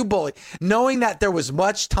with you, Bully. Knowing that there was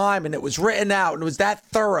much time and it was written out and it was that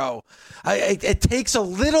thorough, it takes a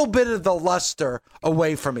little bit of the luster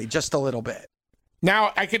away from me, just a little bit.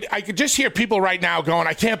 Now, I could just hear people right now going,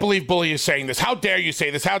 I can't believe Bully is saying this. How dare you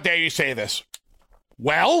say this? How dare you say this?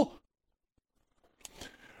 Well,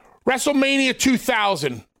 WrestleMania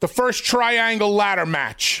 2000, the first triangle ladder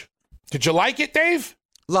match. Did you like it, Dave?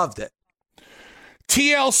 Loved it.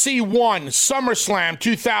 TLC 1, SummerSlam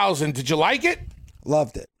 2000. Did you like it?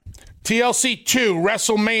 Loved it. TLC 2,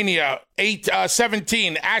 WrestleMania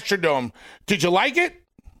 17, Astrodome. Did you like it?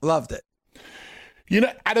 Loved it. You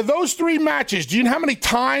know, out of those three matches, do you know how many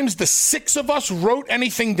times the six of us wrote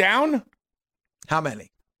anything down? How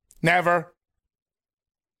many? Never.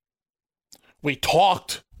 We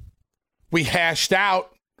talked. We hashed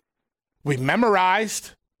out. We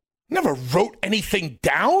memorized. Never wrote anything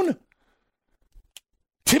down.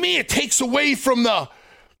 To me, it takes away from the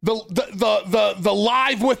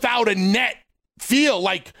live without a net feel.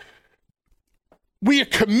 Like we are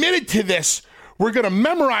committed to this. We're going to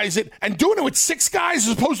memorize it, and doing it with six guys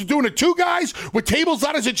as opposed to doing it two guys with tables,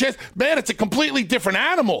 ladders, and chairs. Man, it's a completely different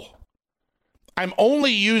animal. I'm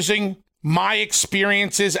only using my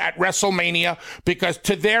experiences at WrestleMania because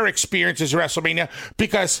to their experiences at WrestleMania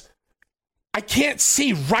because I can't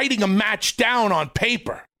see writing a match down on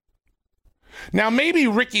paper. Now, maybe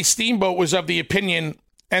Ricky Steamboat was of the opinion,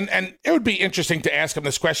 and it would be interesting to ask him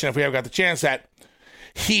this question if we ever got the chance, that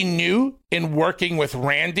he knew in working with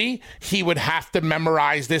Randy, he would have to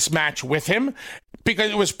memorize this match with him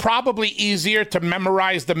because it was probably easier to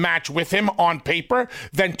memorize the match with him on paper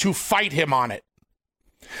than to fight him on it.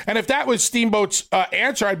 And if that was Steamboat's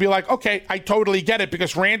answer, I'd be like, okay, I totally get it,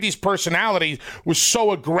 because Randy's personality was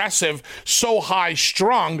so aggressive, so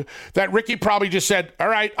high-strung, that Ricky probably just said, all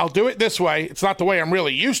right, I'll do it this way. It's not the way I'm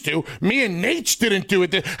really used to. Me and Nate didn't do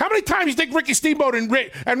it. How many times do you think Ricky Steamboat and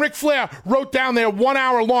Ric Flair wrote down their 1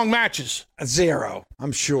 hour long matches? 0,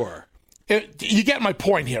 I'm sure. You get my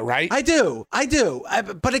point here, right? I do.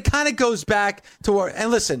 But it kind of goes back to where, and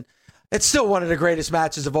listen, it's still one of the greatest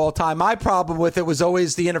matches of all time. My problem with it was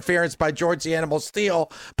always the interference by George the Animal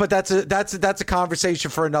Steele, but that's a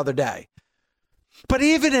conversation for another day. But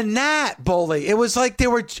even in that, Bully, it was like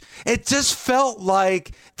it just felt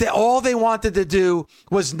like all they wanted to do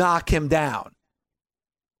was knock him down.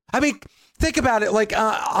 I mean, think about it. Like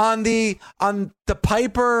on the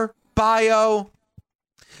Piper bio,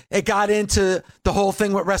 it got into the whole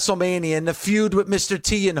thing with WrestleMania and the feud with Mr.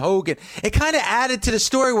 T and Hogan. It kind of added to the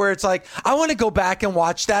story where it's like, I want to go back and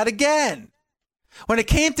watch that again. When it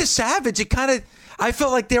came to Savage, I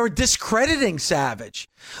felt like they were discrediting Savage.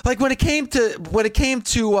 Like when it came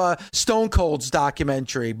to Stone Cold's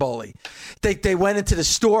documentary, Bully, they went into the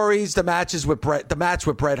stories, the match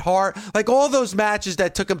with Bret Hart, like all those matches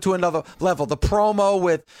that took him to another level. The promo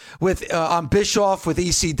with on Bischoff with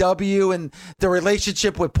ECW and the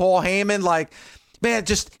relationship with Paul Heyman, like. Man,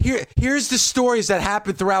 just here's the stories that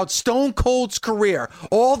happened throughout Stone Cold's career,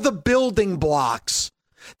 all the building blocks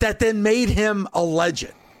that then made him a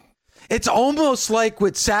legend. It's almost like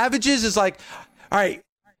with Savage's, it's like, all right,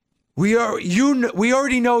 we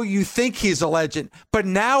already know you think he's a legend, but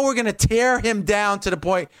now we're going to tear him down to the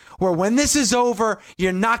point where when this is over,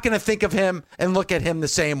 you're not going to think of him and look at him the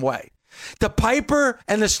same way. The Piper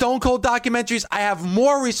and the Stone Cold documentaries, I have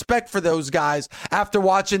more respect for those guys after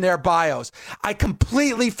watching their bios. I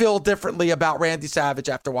completely feel differently about Randy Savage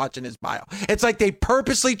after watching his bio. It's like they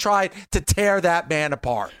purposely tried to tear that man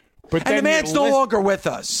apart. And the man's no longer with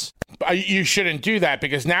us. You shouldn't do that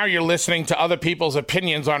because now you're listening to other people's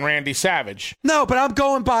opinions on Randy Savage. No, but I'm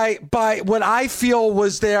going by what I feel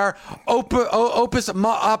was their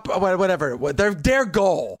their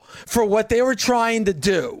goal for what they were trying to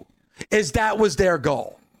do. That was their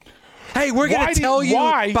goal. Hey, we're going to tell you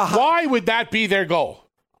why would that be their goal?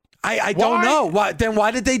 I don't know.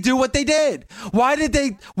 Why did they do what they did? Why did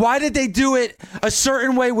they do it a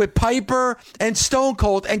certain way with Piper and Stone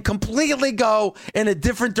Cold and completely go in a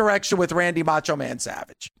different direction with Randy Macho Man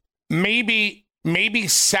Savage? Maybe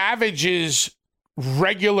Savage's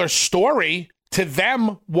regular story to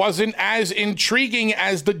them wasn't as intriguing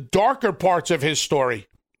as the darker parts of his story.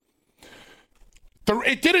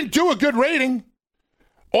 It didn't do a good rating.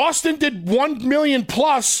 Austin did 1 million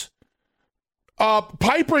plus.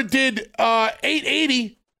 Piper did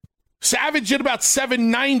 880. Savage did about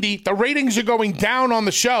 790. The ratings are going down on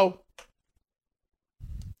the show.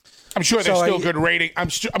 I'm sure there's still good rating. I'm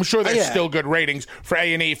sure there's still good ratings for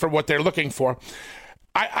A&E for what they're looking for.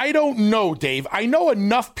 I don't know, Dave. I know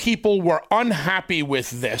enough people were unhappy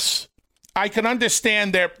with this. I can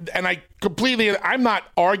understand and I'm not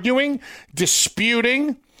arguing,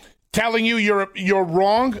 disputing, telling you you're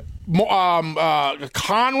wrong.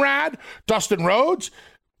 Conrad, Dustin Rhodes,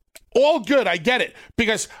 all good. I get it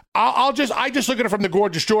because I just look at it from the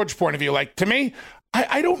Gorgeous George point of view. Like to me,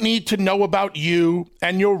 I don't need to know about you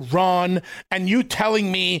and your run and you telling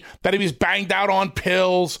me that he was banged out on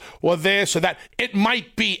pills or this or that. It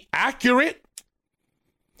might be accurate.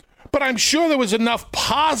 But I'm sure there was enough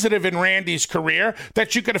positive in Randy's career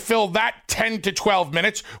that you could have filled that 10 to 12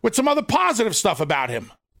 minutes with some other positive stuff about him.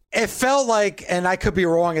 It felt like, and I could be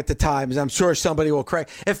wrong at the time, I'm sure somebody will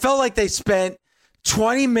correct. It felt like they spent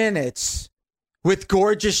 20 minutes with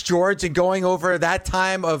Gorgeous George and going over that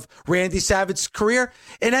time of Randy Savage's career.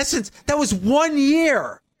 In essence, that was 1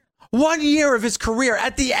 year. 1 year of his career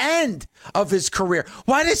at the end of his career.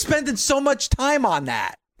 Why are they spending so much time on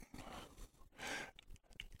that?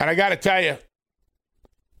 And I got to tell you,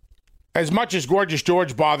 as much as Gorgeous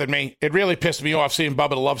George bothered me, it really pissed me off seeing Bubba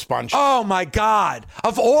the Love Sponge. Oh, my God.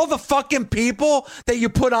 Of all the fucking people that you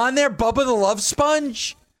put on there, Bubba the Love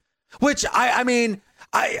Sponge? Which, I mean,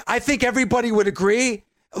 I think everybody would agree.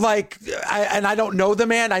 Like, and I don't know the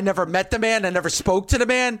man. I never met the man. I never spoke to the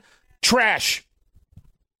man. Trash.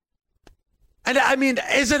 And I mean,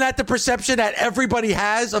 isn't that the perception that everybody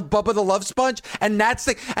has of Bubba the Love Sponge? And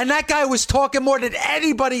that guy was talking more than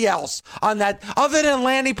anybody else on that, other than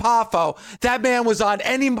Lanny Poffo. That man was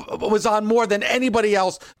on more than anybody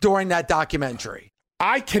else during that documentary.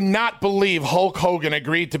 I cannot believe Hulk Hogan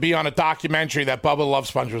agreed to be on a documentary that Bubba the Love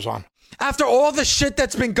Sponge was on. After all the shit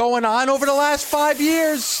that's been going on over the last 5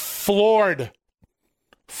 years. Floored.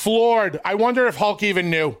 I wonder if Hulk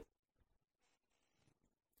even knew.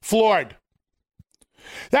 Floored.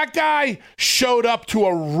 That guy showed up to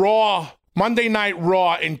a Monday Night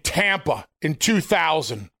Raw in Tampa in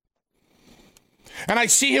 2000. And I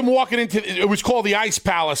see him walking it was called the Ice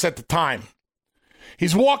Palace at the time.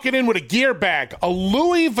 He's walking in with a gear bag, a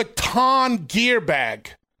Louis Vuitton gear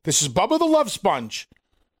bag. This is Bubba the Love Sponge.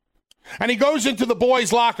 And he goes into the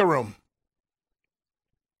boys' locker room.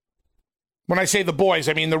 When I say the boys,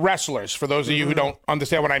 I mean the wrestlers, for those of you who don't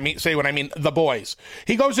understand what I mean, when I mean the boys.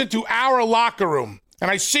 He goes into our locker room. And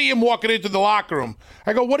I see him walking into the locker room.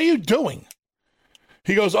 I go, what are you doing?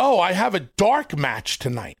 He goes, oh, I have a dark match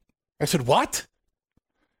tonight. I said, what?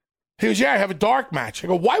 He goes, yeah, I have a dark match. I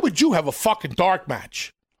go, why would you have a fucking dark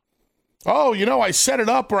match? Oh, I set it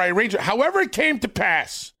up or I arranged it. However it came to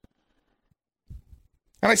pass.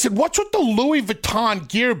 And I said, what's with the Louis Vuitton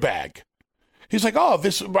gear bag? He's like, oh,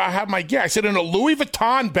 I have my gear. I said, in a Louis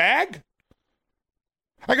Vuitton bag?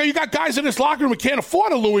 I go, you got guys in this locker room who can't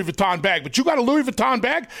afford a Louis Vuitton bag, but you got a Louis Vuitton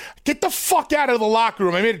bag? Get the fuck out of the locker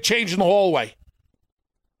room. I made a change in the hallway.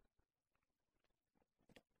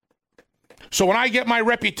 So when I get my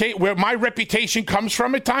reputation, where my reputation comes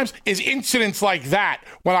from at times is incidents like that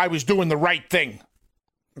when I was doing the right thing.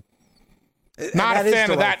 Not a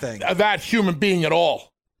fan of that human being at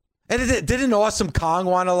all. And didn't Awesome Kong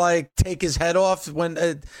want to take his head off when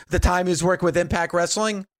the time he was working with Impact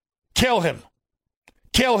Wrestling? Kill him.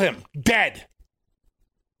 Dead.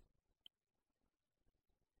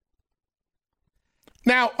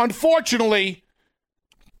 Now, unfortunately,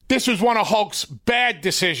 this was one of Hulk's bad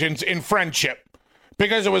decisions in friendship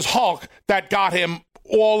because it was Hulk that got him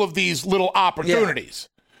all of these little opportunities.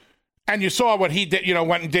 Yeah. And you saw what he did,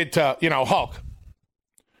 went and did to, Hulk.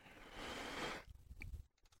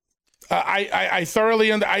 I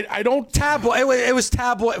thoroughly, I don't. Tabloid. It was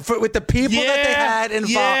tabloid with the people that they had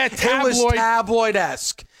involved. Yeah, tabloid. It was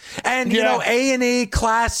tabloid-esque. And, A&E,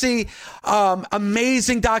 classy,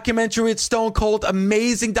 amazing documentary with Stone Cold,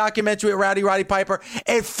 amazing documentary with Roddy Piper.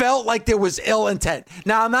 It felt like there was ill intent.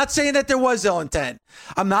 Now, I'm not saying that there was ill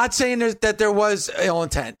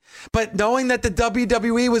intent. But knowing that the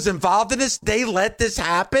WWE was involved in this, they let this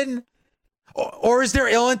happen? Or is there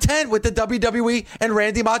ill intent with the WWE and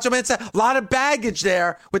Randy Macho Man? A lot of baggage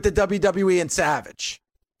there with the WWE and Savage.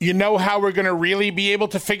 You know how we're going to really be able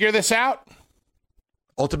to figure this out?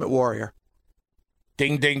 Ultimate Warrior.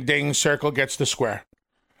 Ding, ding, ding. Circle gets the square.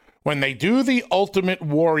 When they do the Ultimate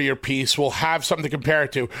Warrior piece, we'll have something to compare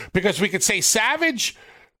it to. Because we could say Savage,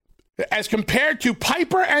 as compared to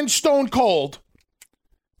Piper and Stone Cold,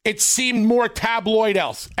 it seemed more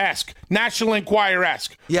tabloid-esque, National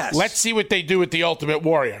Enquirer-esque. Yes. Let's see what they do with the Ultimate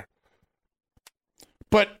Warrior.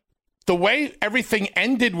 But the way everything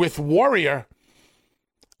ended with Warrior,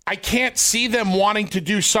 I can't see them wanting to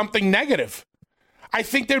do something negative. I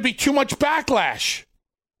think there'd be too much backlash.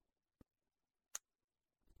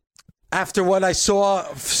 After what I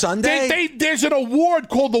saw Sunday? There's an award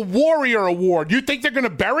called the Warrior Award. You think they're going to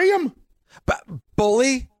bury him? But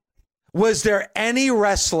Bully, was there any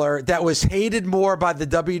wrestler that was hated more by the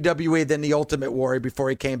WWE than the Ultimate Warrior before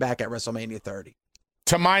he came back at WrestleMania 30?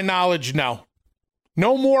 To my knowledge, no.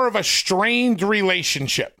 No more of a strained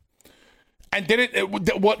relationship. And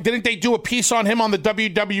didn't they do a piece on him on the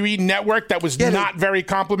WWE network that was not very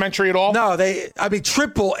complimentary at all? No,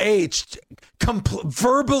 Triple H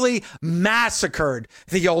verbally massacred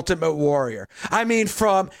the Ultimate Warrior.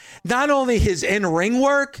 From not only his in-ring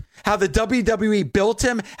work, how the WWE built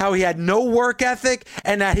him, how he had no work ethic,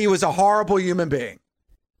 and that he was a horrible human being.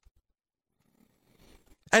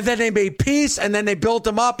 And then they made peace, and then they built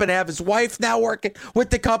him up, and they have his wife now working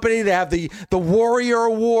with the company. They have the Warrior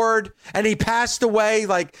Award, and he passed away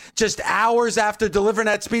just hours after delivering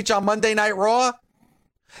that speech on Monday Night Raw.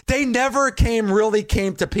 They never came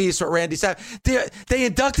to peace with Randy Savage. They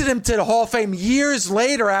inducted him to the Hall of Fame years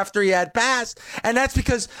later after he had passed, and that's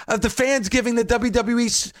because of the fans giving the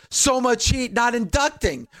WWE so much heat not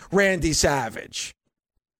inducting Randy Savage.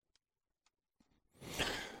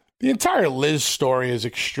 The entire Liz story is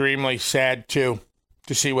extremely sad, too,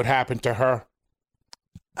 to see what happened to her.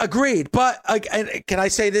 Agreed. But can I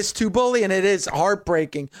say this too, Bully? And it is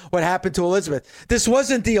heartbreaking what happened to Elizabeth. This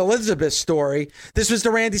wasn't the Elizabeth story. This was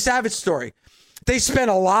the Randy Savage story. They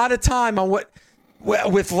spent a lot of time on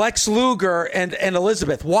with Lex Luger and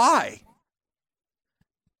Elizabeth. Why?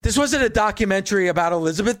 This wasn't a documentary about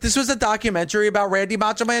Elizabeth. This was a documentary about Randy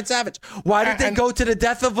Macho Man Savage. Why did they go to the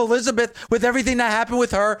death of Elizabeth with everything that happened with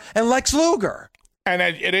her and Lex Luger? And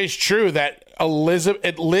it is true that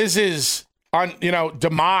Liz's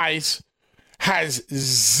demise has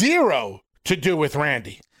zero to do with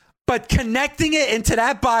Randy. But connecting it into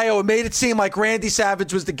that bio, it made it seem like Randy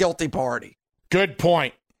Savage was the guilty party. Good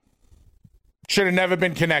point. Should have never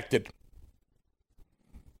been connected.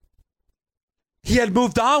 He had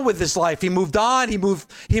moved on with his life. He moved on. He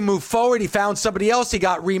moved forward. He found somebody else. He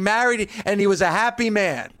got remarried, and he was a happy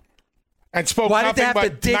man. And spoke. Why did they have to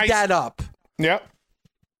dig that up? Yep.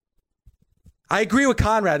 I agree with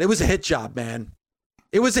Conrad. It was a hit job, man.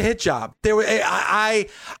 It was a hit job. There were. I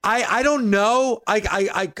don't know.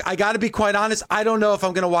 I got to be quite honest. I don't know if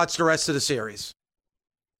I'm going to watch the rest of the series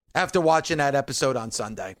after watching that episode on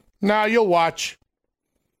Sunday. No, you'll watch.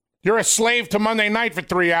 You're a slave to Monday night for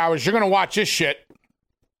 3 hours. You're going to watch this shit.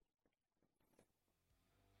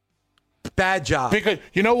 Bad job. Because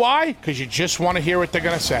you know why? Because you just want to hear what they're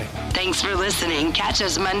going to say. Thanks for listening. Catch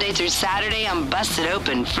us Monday through Saturday on Busted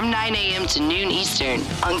Open from 9 a.m. to noon Eastern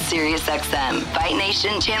on Sirius XM, Fight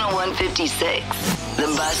Nation Channel 156. The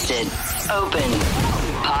Busted Open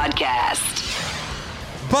Podcast.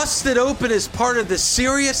 Busted Open is part of the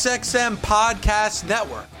Sirius XM Podcast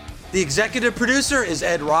Network. The executive producer is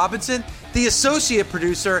Ed Robinson. The associate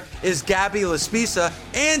producer is Gabby Laspisa.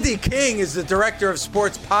 Andy King is the director of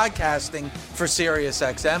sports podcasting for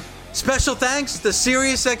SiriusXM. Special thanks to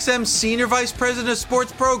SiriusXM Senior Vice President of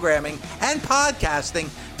Sports Programming and Podcasting,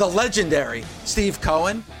 the legendary Steve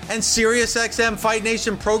Cohen, and SiriusXM Fight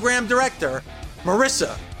Nation Program Director,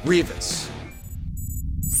 Marissa Rivas.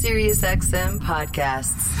 SiriusXM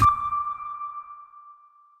Podcasts.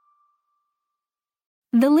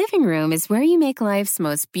 The living room is where you make life's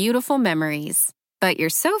most beautiful memories. But your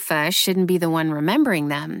sofa shouldn't be the one remembering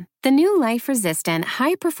them. The new life-resistant,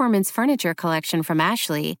 high-performance furniture collection from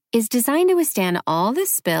Ashley is designed to withstand all the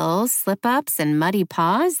spills, slip-ups, and muddy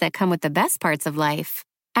paws that come with the best parts of life.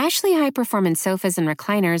 Ashley high-performance sofas and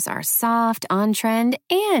recliners are soft, on-trend,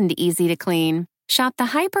 and easy to clean. Shop the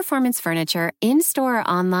high-performance furniture in-store or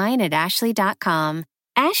online at ashley.com.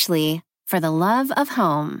 Ashley, for the love of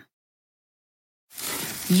home.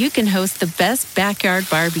 You can host the best backyard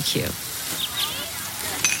barbecue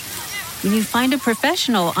when you find a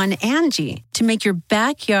professional on Angie to make your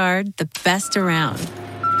backyard the best around.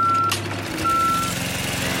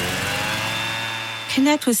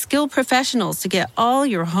 Connect with skilled professionals to get all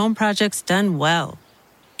your home projects done well.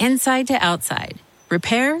 Inside to outside,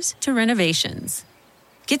 repairs to renovations.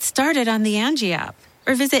 Get started on the Angie app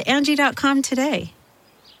or visit Angie.com today.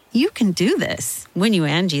 You can do this when you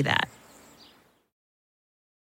Angie that.